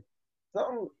again,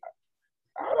 something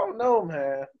I don't know,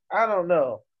 man. I don't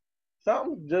know.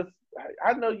 Something just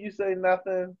I know you say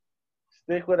nothing,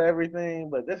 stick with everything,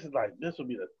 but this will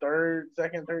be the third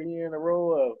year in a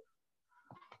row of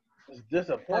just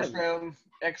First disappointment. round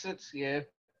exits, yeah.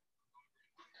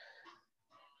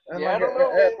 And Yeah, like I don't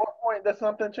know, at man. what point does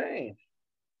something change?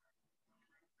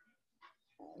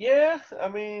 Yeah, I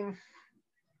mean,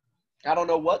 I don't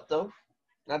know what though.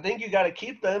 I think you got to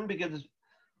keep them because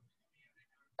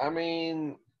I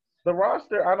mean, The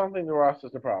roster, I don't think the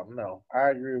roster's the problem. No, I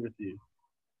agree with you.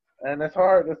 And it's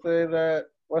hard to say that.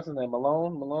 What's his name?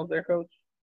 Malone. Malone's their coach.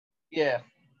 yeah,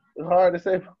 It's hard to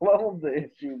say Malone's the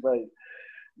issue, but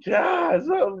God,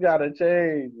 something's got to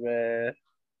change, man.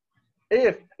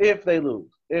 If they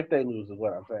lose is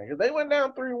what I'm saying. Because they went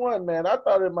down 3-1, man. I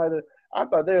thought it might have. I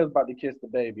thought they was about to kiss the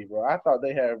baby, bro. I thought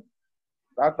that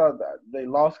they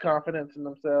lost confidence in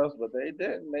themselves, but they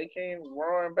didn't. They came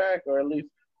roaring back, or at least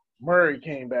Murray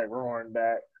came back roaring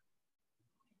back.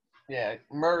 yeah.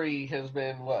 Murray has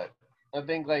been what? I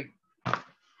think like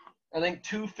I think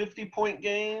 2 50-point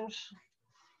games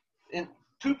in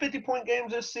 2 50-point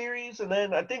games this series, and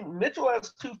then I think Mitchell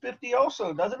has 250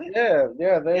 also, doesn't he?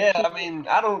 Yeah, they're Yeah, two. I mean,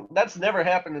 I don't. That's never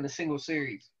happened in a single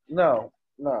series. No,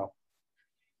 no.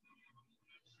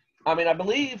 I mean, I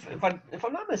believe if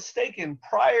I'm not mistaken,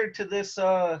 prior to this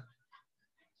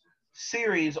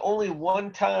series, only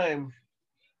one time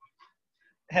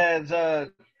has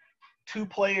 2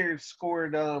 players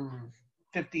scored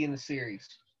 50 in the series,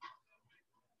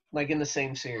 like in the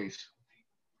same series.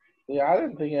 Yeah, I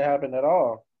didn't think it happened at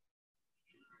all.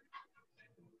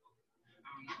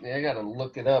 Yeah, I gotta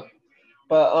look it up.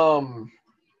 But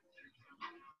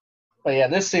but yeah,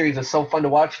 this series is so fun to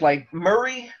watch. Like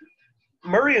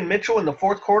Murray and Mitchell in the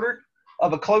fourth quarter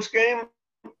of a close game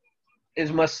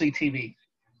is must see TV.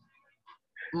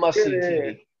 Must It see is.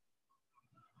 TV.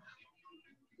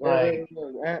 It really Like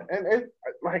is. And it's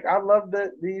like I love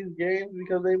these games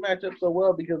because they match up so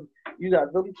well because you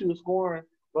got them two scoring.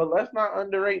 But let's not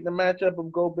underrate the matchup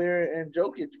of Gobert and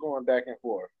Jokic going back and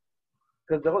forth.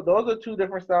 Because those are two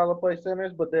different style of play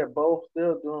centers, but they're both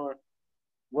still doing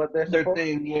what they're their supposed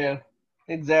to. thing, yeah,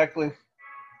 exactly.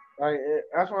 Like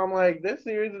that's why I'm like, this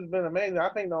series has been amazing. I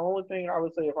think the only thing I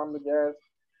would say if I'm the Jazz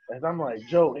is I'm like,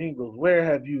 Joe Ingles, where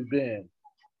have you been?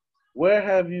 Where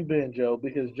have you been, Joe?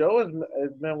 Because Joe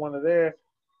has been one of their,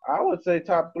 I would say,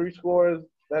 top 3 scorers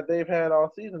that they've had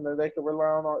all season that they could rely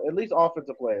on at least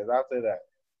offensive players. I'll say that.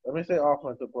 Let me say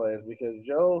offensive players because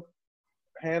Joe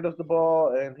handles the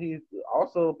ball and he's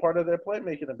also part of their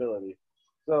playmaking ability.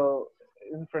 So,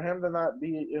 and for him to not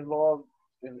be involved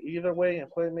in either way in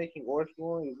playmaking or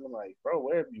scoring, he's been like, bro,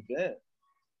 where have you been?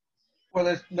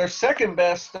 Well, their second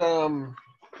best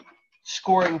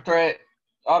scoring threat,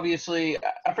 obviously,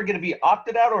 I forget if he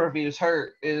opted out or if he was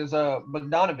hurt, is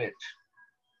Bogdanovich.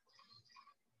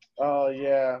 Oh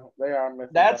yeah, they are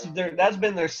missing That's Donovan. that's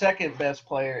been their second best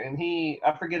player, and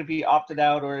I forget if he opted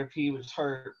out or if he was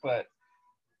hurt, but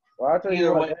Well, I'll tell you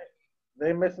either what, way,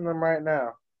 they missing him right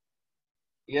now.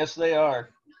 yes, they are.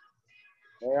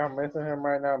 They are missing him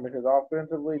right now because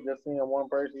offensively, just seeing one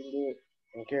person do it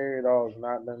and carry it all has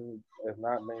not been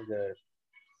good.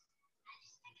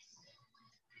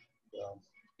 So,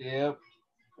 Yep.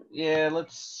 Yeah,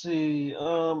 let's see.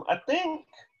 I think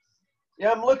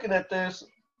I'm looking at this.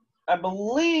 I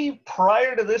believe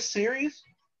prior to this series,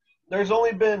 there's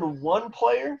only been one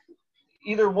player,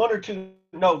 either one or two,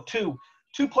 no,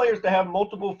 two players to have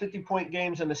multiple 50-point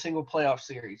games in a single playoff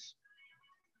series,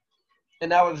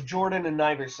 and that was Jordan and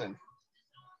Iverson.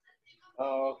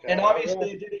 oh, okay. And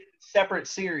obviously, they did it in separate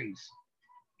series.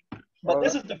 But Well,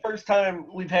 this is the first time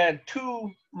we've had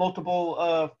two multiple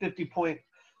 50-point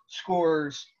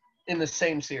scorers in the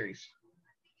same series.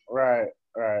 right,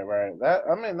 right.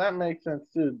 That makes sense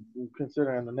too,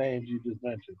 considering the names you just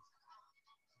mentioned.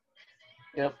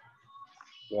 Yep.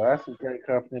 So that's a great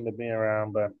company to be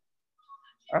around. But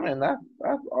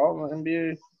that's all the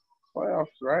NBA playoffs,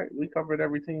 right? We covered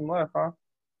every team left, huh?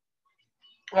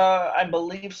 I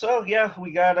believe so. Yeah,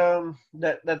 we got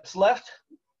that's left.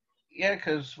 Yeah,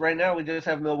 because right now we just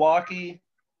have Milwaukee,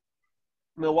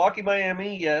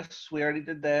 Miami. Yes, we already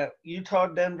did that. Utah,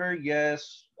 Denver.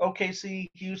 Yes. OKC,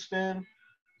 Houston,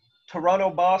 Toronto,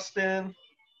 Boston,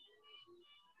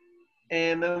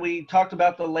 and then we talked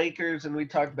about the Lakers and we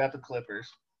talked about the Clippers.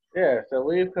 Yeah, so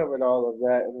we've covered all of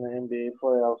that in the NBA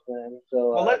playoffs then.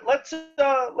 So Well,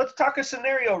 let's talk a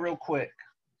scenario real quick.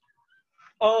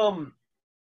 Um,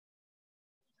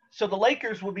 so the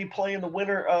Lakers would be playing the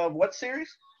winner of what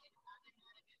series?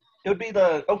 It would be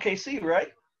the OKC, right?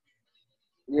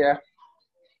 yeah,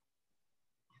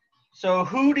 So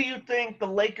who do you think the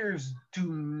Lakers do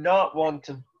not want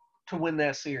to win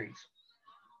that series?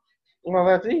 well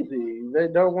that's easy. They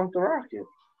don't want the Rockets.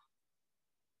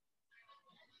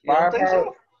 You don't think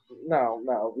Firepower. so?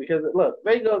 No, because look,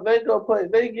 they go play.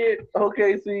 They get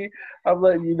OKC. I'm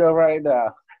letting you know right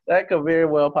now. That could very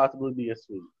well possibly be a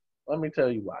sweep. Let me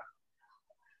tell you why.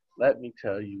 Let me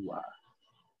tell you why.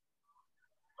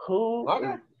 Who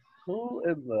Okay. is who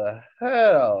in the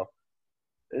hell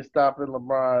is stopping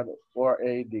LeBron or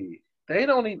AD? They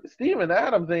don't even. Steven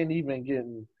Adams ain't even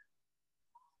getting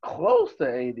close to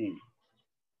AD.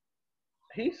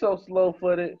 He's so slow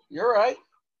footed. You're right.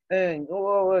 And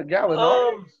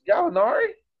Gallinari, Um, Gallinari,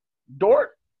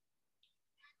 Dort,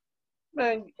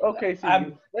 man. Okay, see, I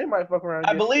they might fuck around and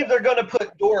I get believe they're going to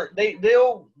put Dort.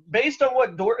 They'll based on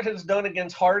what Dort has done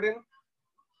against Harden.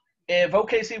 If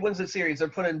OKC wins the series, they're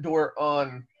putting Dort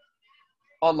on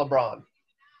LeBron.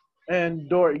 and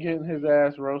Dort getting his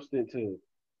ass roasted too.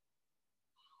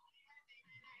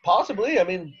 Possibly. I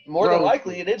mean, more than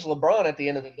likely, Roasted, it is LeBron at the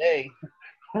end of the day.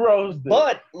 roasted.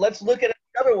 But let's look at it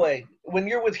the other way. When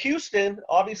you're with Houston,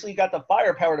 obviously you got the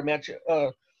firepower to match.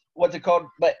 What's it called?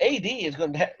 But AD is he's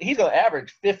going to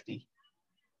average 50.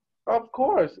 Of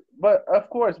course, but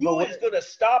Who is going to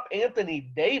stop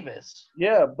Anthony Davis?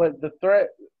 yeah, but the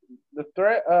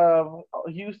threat of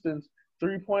Houston's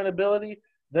 3-point ability,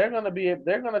 they're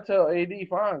gonna tell AD,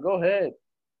 fine, go ahead,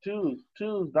 twos,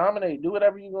 dominate, do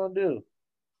whatever you're gonna do.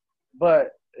 But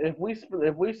if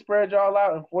we spread y'all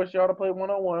out and force y'all to play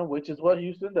 1-on-1, which is what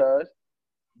Houston does,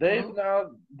 they've Mm-hmm. now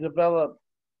developed.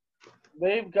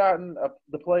 They've gotten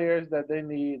the players that they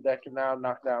need that can now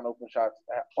knock down open shots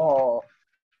at all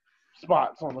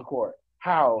spots on the court.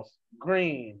 House,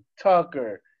 Green,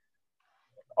 Tucker,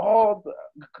 all the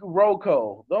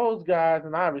Rocco, those guys,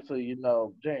 and obviously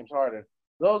James Harden.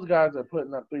 Those guys are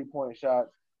putting up 3-point shots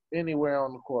anywhere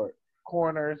on the court.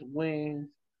 Corners, wings,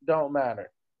 don't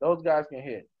matter. Those guys can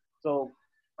hit. So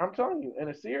I'm telling you, in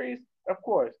a series, of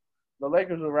course, the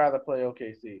Lakers would rather play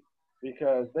OKC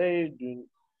because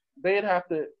they'd have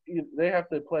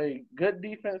to play good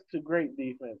defense to great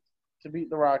defense to beat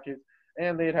the Rockets,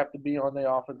 and they'd have to be on their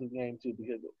offensive game too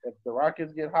because if the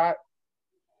Rockets get hot,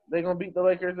 they're gonna beat the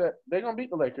Lakers. They're gonna beat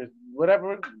the Lakers.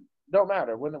 Whatever, don't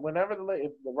matter. Whenever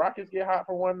if the Rockets get hot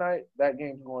for one night, that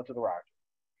game's going to the Rockets.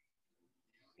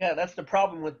 Yeah, that's the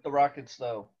problem with the Rockets,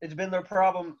 though. It's been their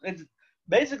problem. It's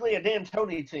basically a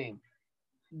D'Antoni team.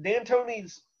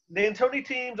 D'Antoni's D'Antoni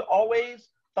teams always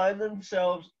find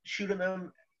themselves shooting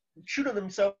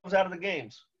themselves out of the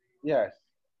games. Yes,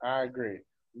 I agree.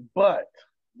 But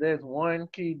there's one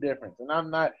key difference, and I'm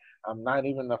not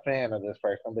even a fan of this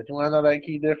person. But you want to know that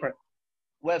key difference?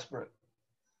 Westbrook,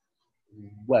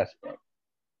 Westbrook.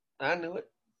 I knew it.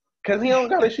 Cause he don't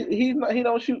gotta shoot. He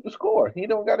don't shoot the score. He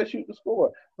don't gotta shoot the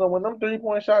score. So when them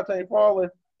 3-point shots ain't falling,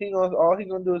 all he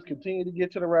gonna do is continue to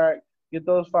get to the rack, get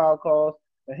those foul calls,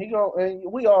 and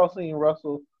we all seen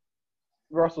Russell's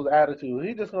attitude.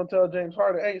 He just gonna tell James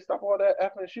Harden, "Hey, stop all that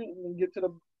effing shooting and get to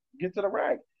the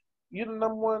rack. You're the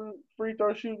number one free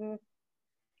throw shooting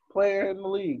player in the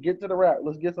league. Get to the rack.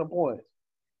 Let's get some points."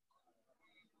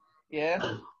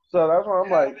 Yeah. So that's why I'm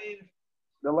Yeah, like,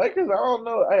 the Lakers. I don't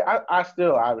know. I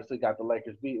still obviously got the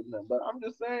Lakers beating them, but I'm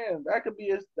just saying that could be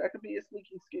a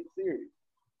sneaky skit series.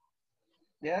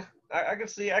 yeah. I could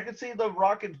see the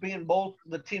Rockets being both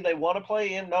the team they want to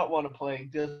play and not want to play,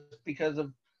 just because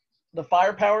of the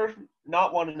firepower,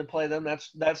 not wanting to play them.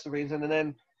 That's the reason, and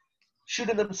then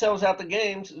shooting themselves out the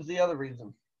games is the other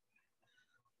reason.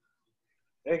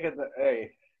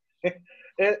 Hey,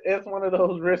 it's one of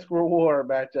those risk reward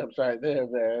matchups right there,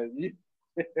 man.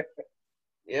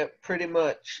 Yep, pretty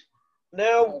much.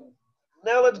 Now,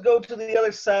 now let's go to the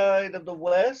other side of the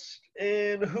West.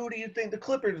 And who do you think the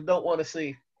Clippers don't want to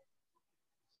see?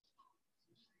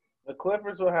 The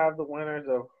Clippers will have the winners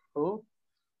of who?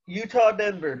 Utah,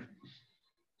 Denver.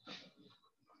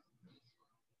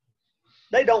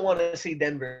 They don't want to see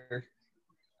Denver.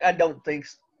 I don't think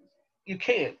so. You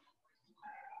can't.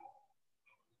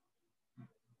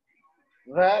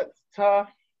 That's tough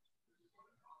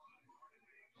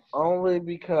only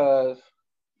because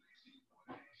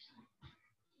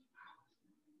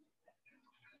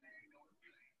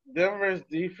Denver's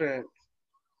defense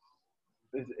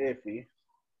is iffy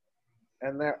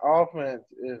and their offense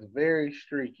is very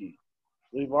streaky.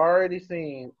 We've already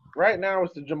seen right now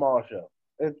it's the Jamal show.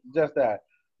 It's just that.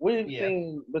 We've Yeah.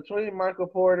 seen between Michael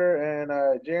Porter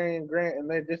and Jerry and Grant and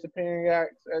their disappearing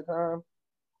acts at times.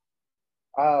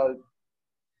 Uh,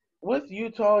 with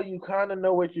Utah, you kind of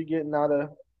know what you're getting out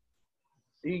of.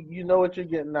 You know what you're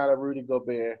getting out of Rudy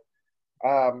Gobert.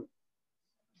 Um,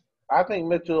 I think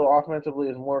Mitchell offensively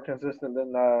is more consistent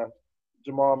than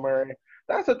Jamal Murray.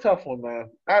 That's a tough one, man.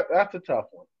 That's a tough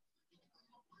one.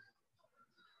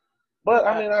 But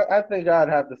I Uh, mean, I think I'd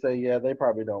have to say, yeah, they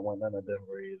probably don't want none of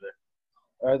Denver either.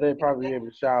 Or they'd probably be able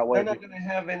to shy they're away. not going to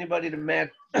have anybody to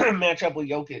match up with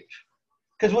Jokic.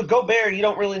 Because with Gobert, you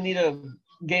don't really need a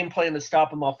game plan to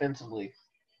stop him offensively.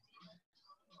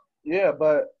 Yeah,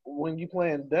 but when you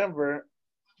play in Denver,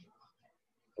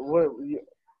 what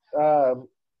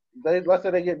they let's say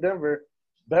they get Denver,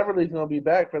 Beverly's gonna be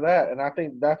back for that, and I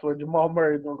think that's where Jamal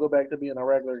Murray's gonna go back to being a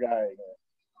regular guy again.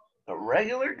 A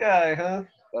regular guy, huh?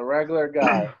 A regular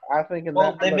guy. I think in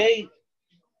Well, that they may.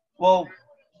 Well,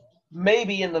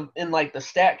 maybe in like the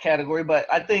stat category, but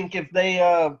I think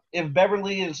if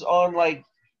Beverly is on like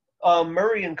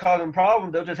Murray and causing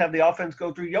problems, they'll just have the offense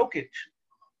go through Jokic.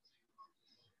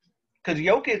 Because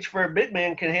Jokic for a big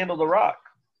man can handle the rock.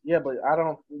 yeah, but I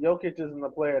don't. Jokic isn't a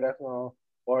player that's gonna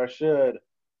or should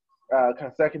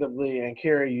consecutively and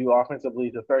carry you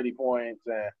offensively to 30 points,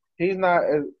 and he's not.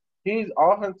 He's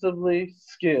offensively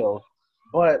skilled,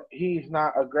 but he's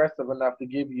not aggressive enough to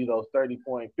give you those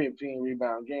 30-point, 15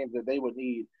 rebound games that they would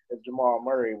need if Jamal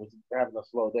Murray was having a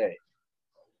slow day.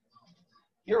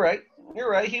 You're right. You're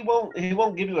right. He won't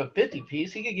give you a 50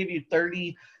 piece. He could give you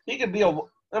 30. He could be a.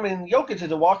 I mean, Jokic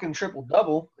is a walking triple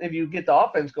double if you get the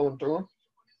offense going through him.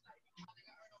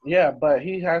 Yeah, but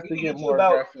he has He to can get get you more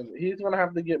about. aggressive. He's going to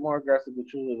have to get more aggressive to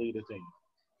truly lead the team.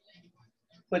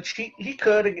 But he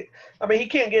could. I mean, he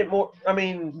can't get more. I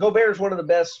mean, Gobert is one of the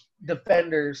best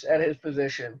defenders at his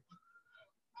position.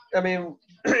 I mean,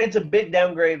 it's a big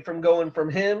downgrade from going from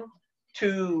him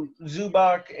to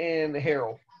Zubac and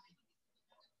Harrell.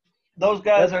 Those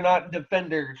guys But are not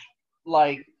defenders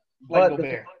like but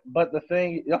Gobert. the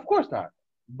thing, of course not.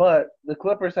 But the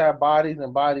Clippers have bodies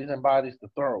and bodies and bodies to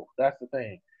throw. That's the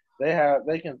thing.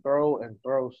 They can throw and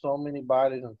throw so many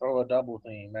bodies and throw a double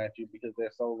team at you because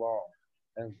they're so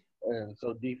long and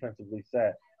so defensively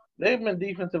set. They've been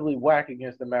defensively whack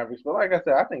against the Mavericks, but like I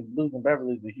said, I think losing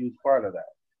Beverly is a huge part of that.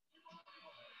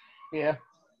 Yeah,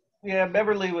 yeah.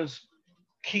 Beverly was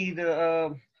key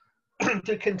to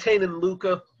to containing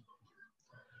Luca.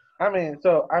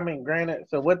 Granted.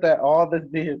 So with that, all this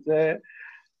being said,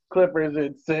 Clippers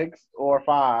in 6 or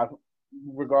 5,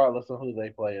 regardless of who they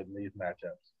play in these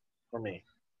matchups. For me,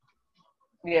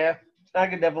 Yeah, I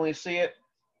could definitely see it.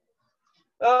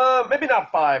 Maybe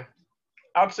not 5.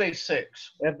 I'd say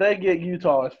 6. if they get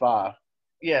Utah, it's 5.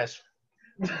 Yes,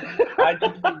 I do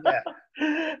believe that.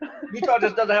 Utah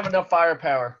just doesn't have enough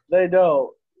firepower. They don't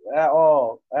at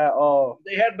all, at all. If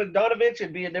they had Bogdanovich,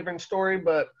 it'd be a different story,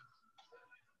 but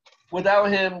without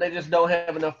him, they just don't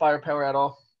have enough firepower at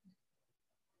all.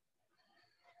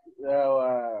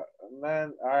 So,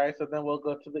 then all right. So then we'll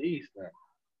go to the East. Then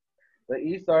the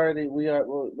East already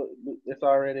it's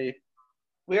already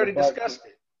We the already Bucks. discussed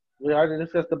it. We already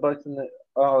discussed the Bucks and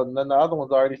then the other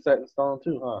one's already set in stone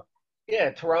too, huh?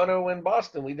 Yeah, Toronto and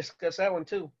Boston. We discussed that one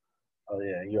too. Oh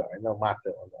yeah, you already know my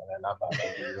feelings on that. And I'm about to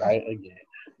be right again.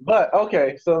 But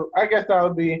okay, so I guess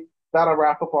that'll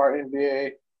wrap up our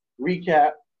NBA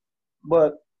recap.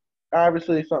 But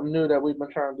obviously, something new that we've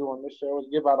been trying to do on this show is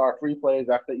give out our free plays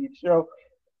after each show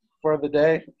for the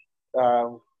day.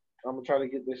 I'm gonna try to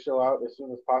get this show out as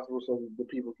soon as possible so the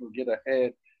people can get a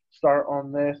head start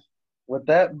on this. With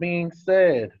that being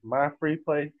said, my free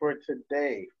play for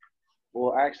today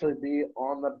will actually be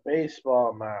on the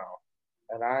baseball mound,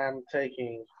 and I am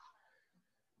taking.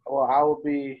 Well, I will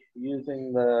be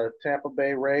using the Tampa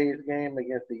Bay Rays game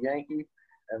against the Yankees,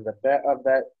 and the bet of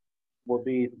that will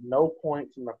be no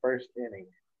points in the first inning.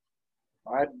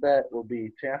 My bet will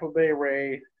be Tampa Bay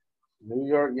Rays, New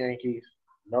York Yankees,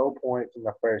 no points in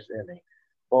the first inning.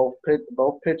 Both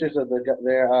pitchers of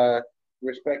their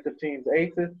respective teams'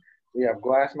 aces. We have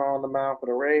Glassman on the mound for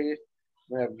the Rays.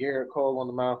 We have Garrett Cole on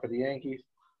the mound for the Yankees.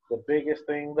 The biggest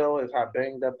thing though is how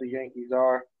banged up the Yankees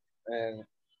are, and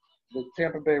the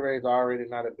Tampa Bay Rays are already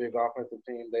not a big offensive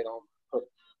team. They don't put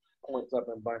points up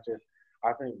in bunches.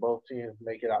 I think both teams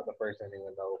make it out the first inning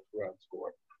with no runs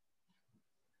scored.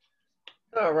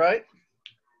 All right.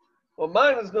 Well,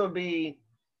 mine is going to be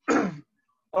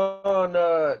on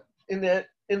in the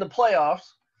playoffs,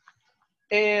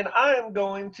 and I am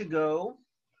going to go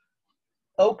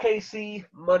OKC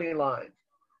money line.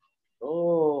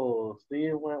 Oh,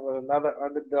 Steve went with another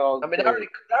underdog. I mean, I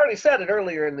already said it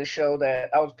earlier in the show that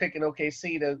I was picking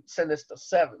OKC to send us to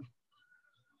 7.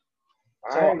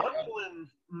 So I'm going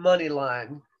money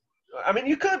line. I mean,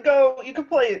 you could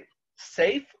play it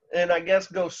safe and I guess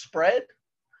go spread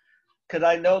because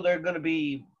I know they're going to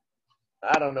be.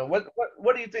 I don't know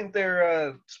what do you think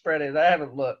their spread is? I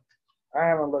haven't looked. I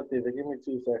haven't looked either. Give me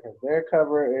 2 seconds. Their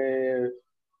cover is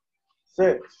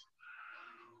 6.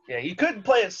 Yeah, you could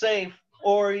play it safe,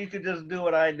 or you could just do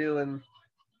what I do and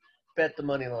bet the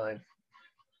money line.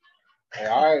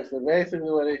 All right. So basically,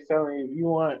 what they're telling you,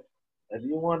 if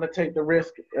you want to take the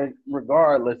risk,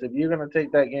 regardless, if you're gonna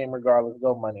take that game regardless,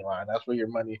 go money line. That's where your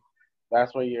money.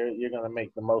 That's where you're gonna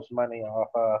make the most money off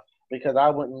of. Because I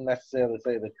wouldn't necessarily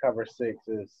say the cover 6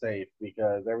 is safe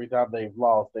because every time they've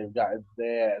lost, they've gotten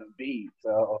their ass beat.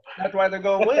 So that's why they're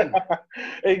gonna win.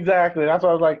 Exactly. That's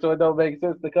why I was like, so it don't make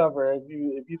sense to cover. If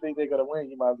you think they're gonna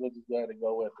win, you might as well just go ahead and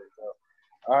go with it. So,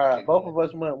 all right, exactly. Both of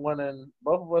us went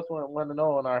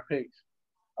 1-0 on our picks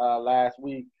last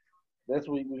week. This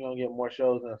week we're gonna get more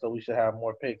shows in, so we should have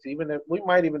more picks. Even if we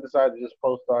might even decide to just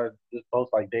post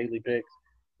like daily picks.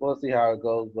 We'll see how it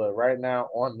goes. But right now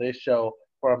on this show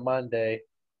for Monday,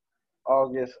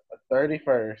 August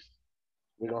 31st,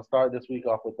 we're gonna start this week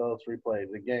off with those 3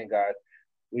 plays. Again, guys,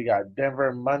 we got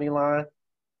Denver money line,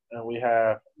 and we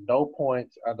have no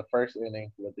points on the first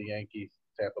inning with the Yankees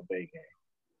Tampa Bay game.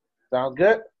 Sounds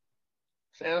good?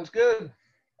 Sounds good.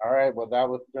 All right. Well, that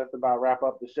was just about wrap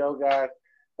up the show, guys.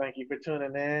 Thank you for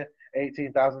tuning in.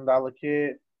 $18,000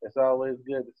 kid. It's always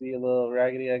good to see a little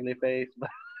raggedy, ugly face.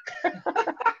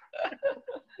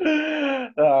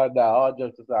 No, all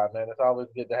jokes aside, man. It's always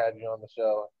good to have you on the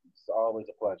show. It's always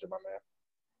a pleasure, my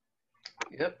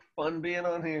man. Yep, fun being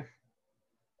on here.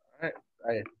 All right.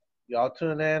 Hey, y'all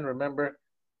tune in. Remember,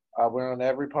 we're on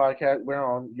every podcast. We're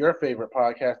on your favorite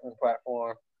podcasting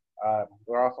platform.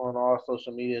 We're also on all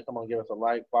social media. Come on, give us a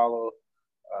like, follow,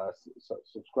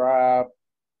 subscribe.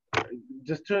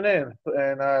 Just tune in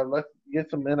and let's get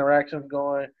some interactions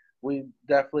going. We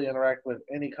definitely interact with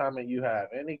any comment you have.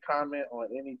 Any comment on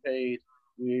any page.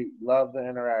 We love the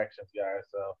interactions, guys.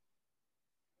 So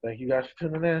thank you guys for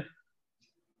tuning in.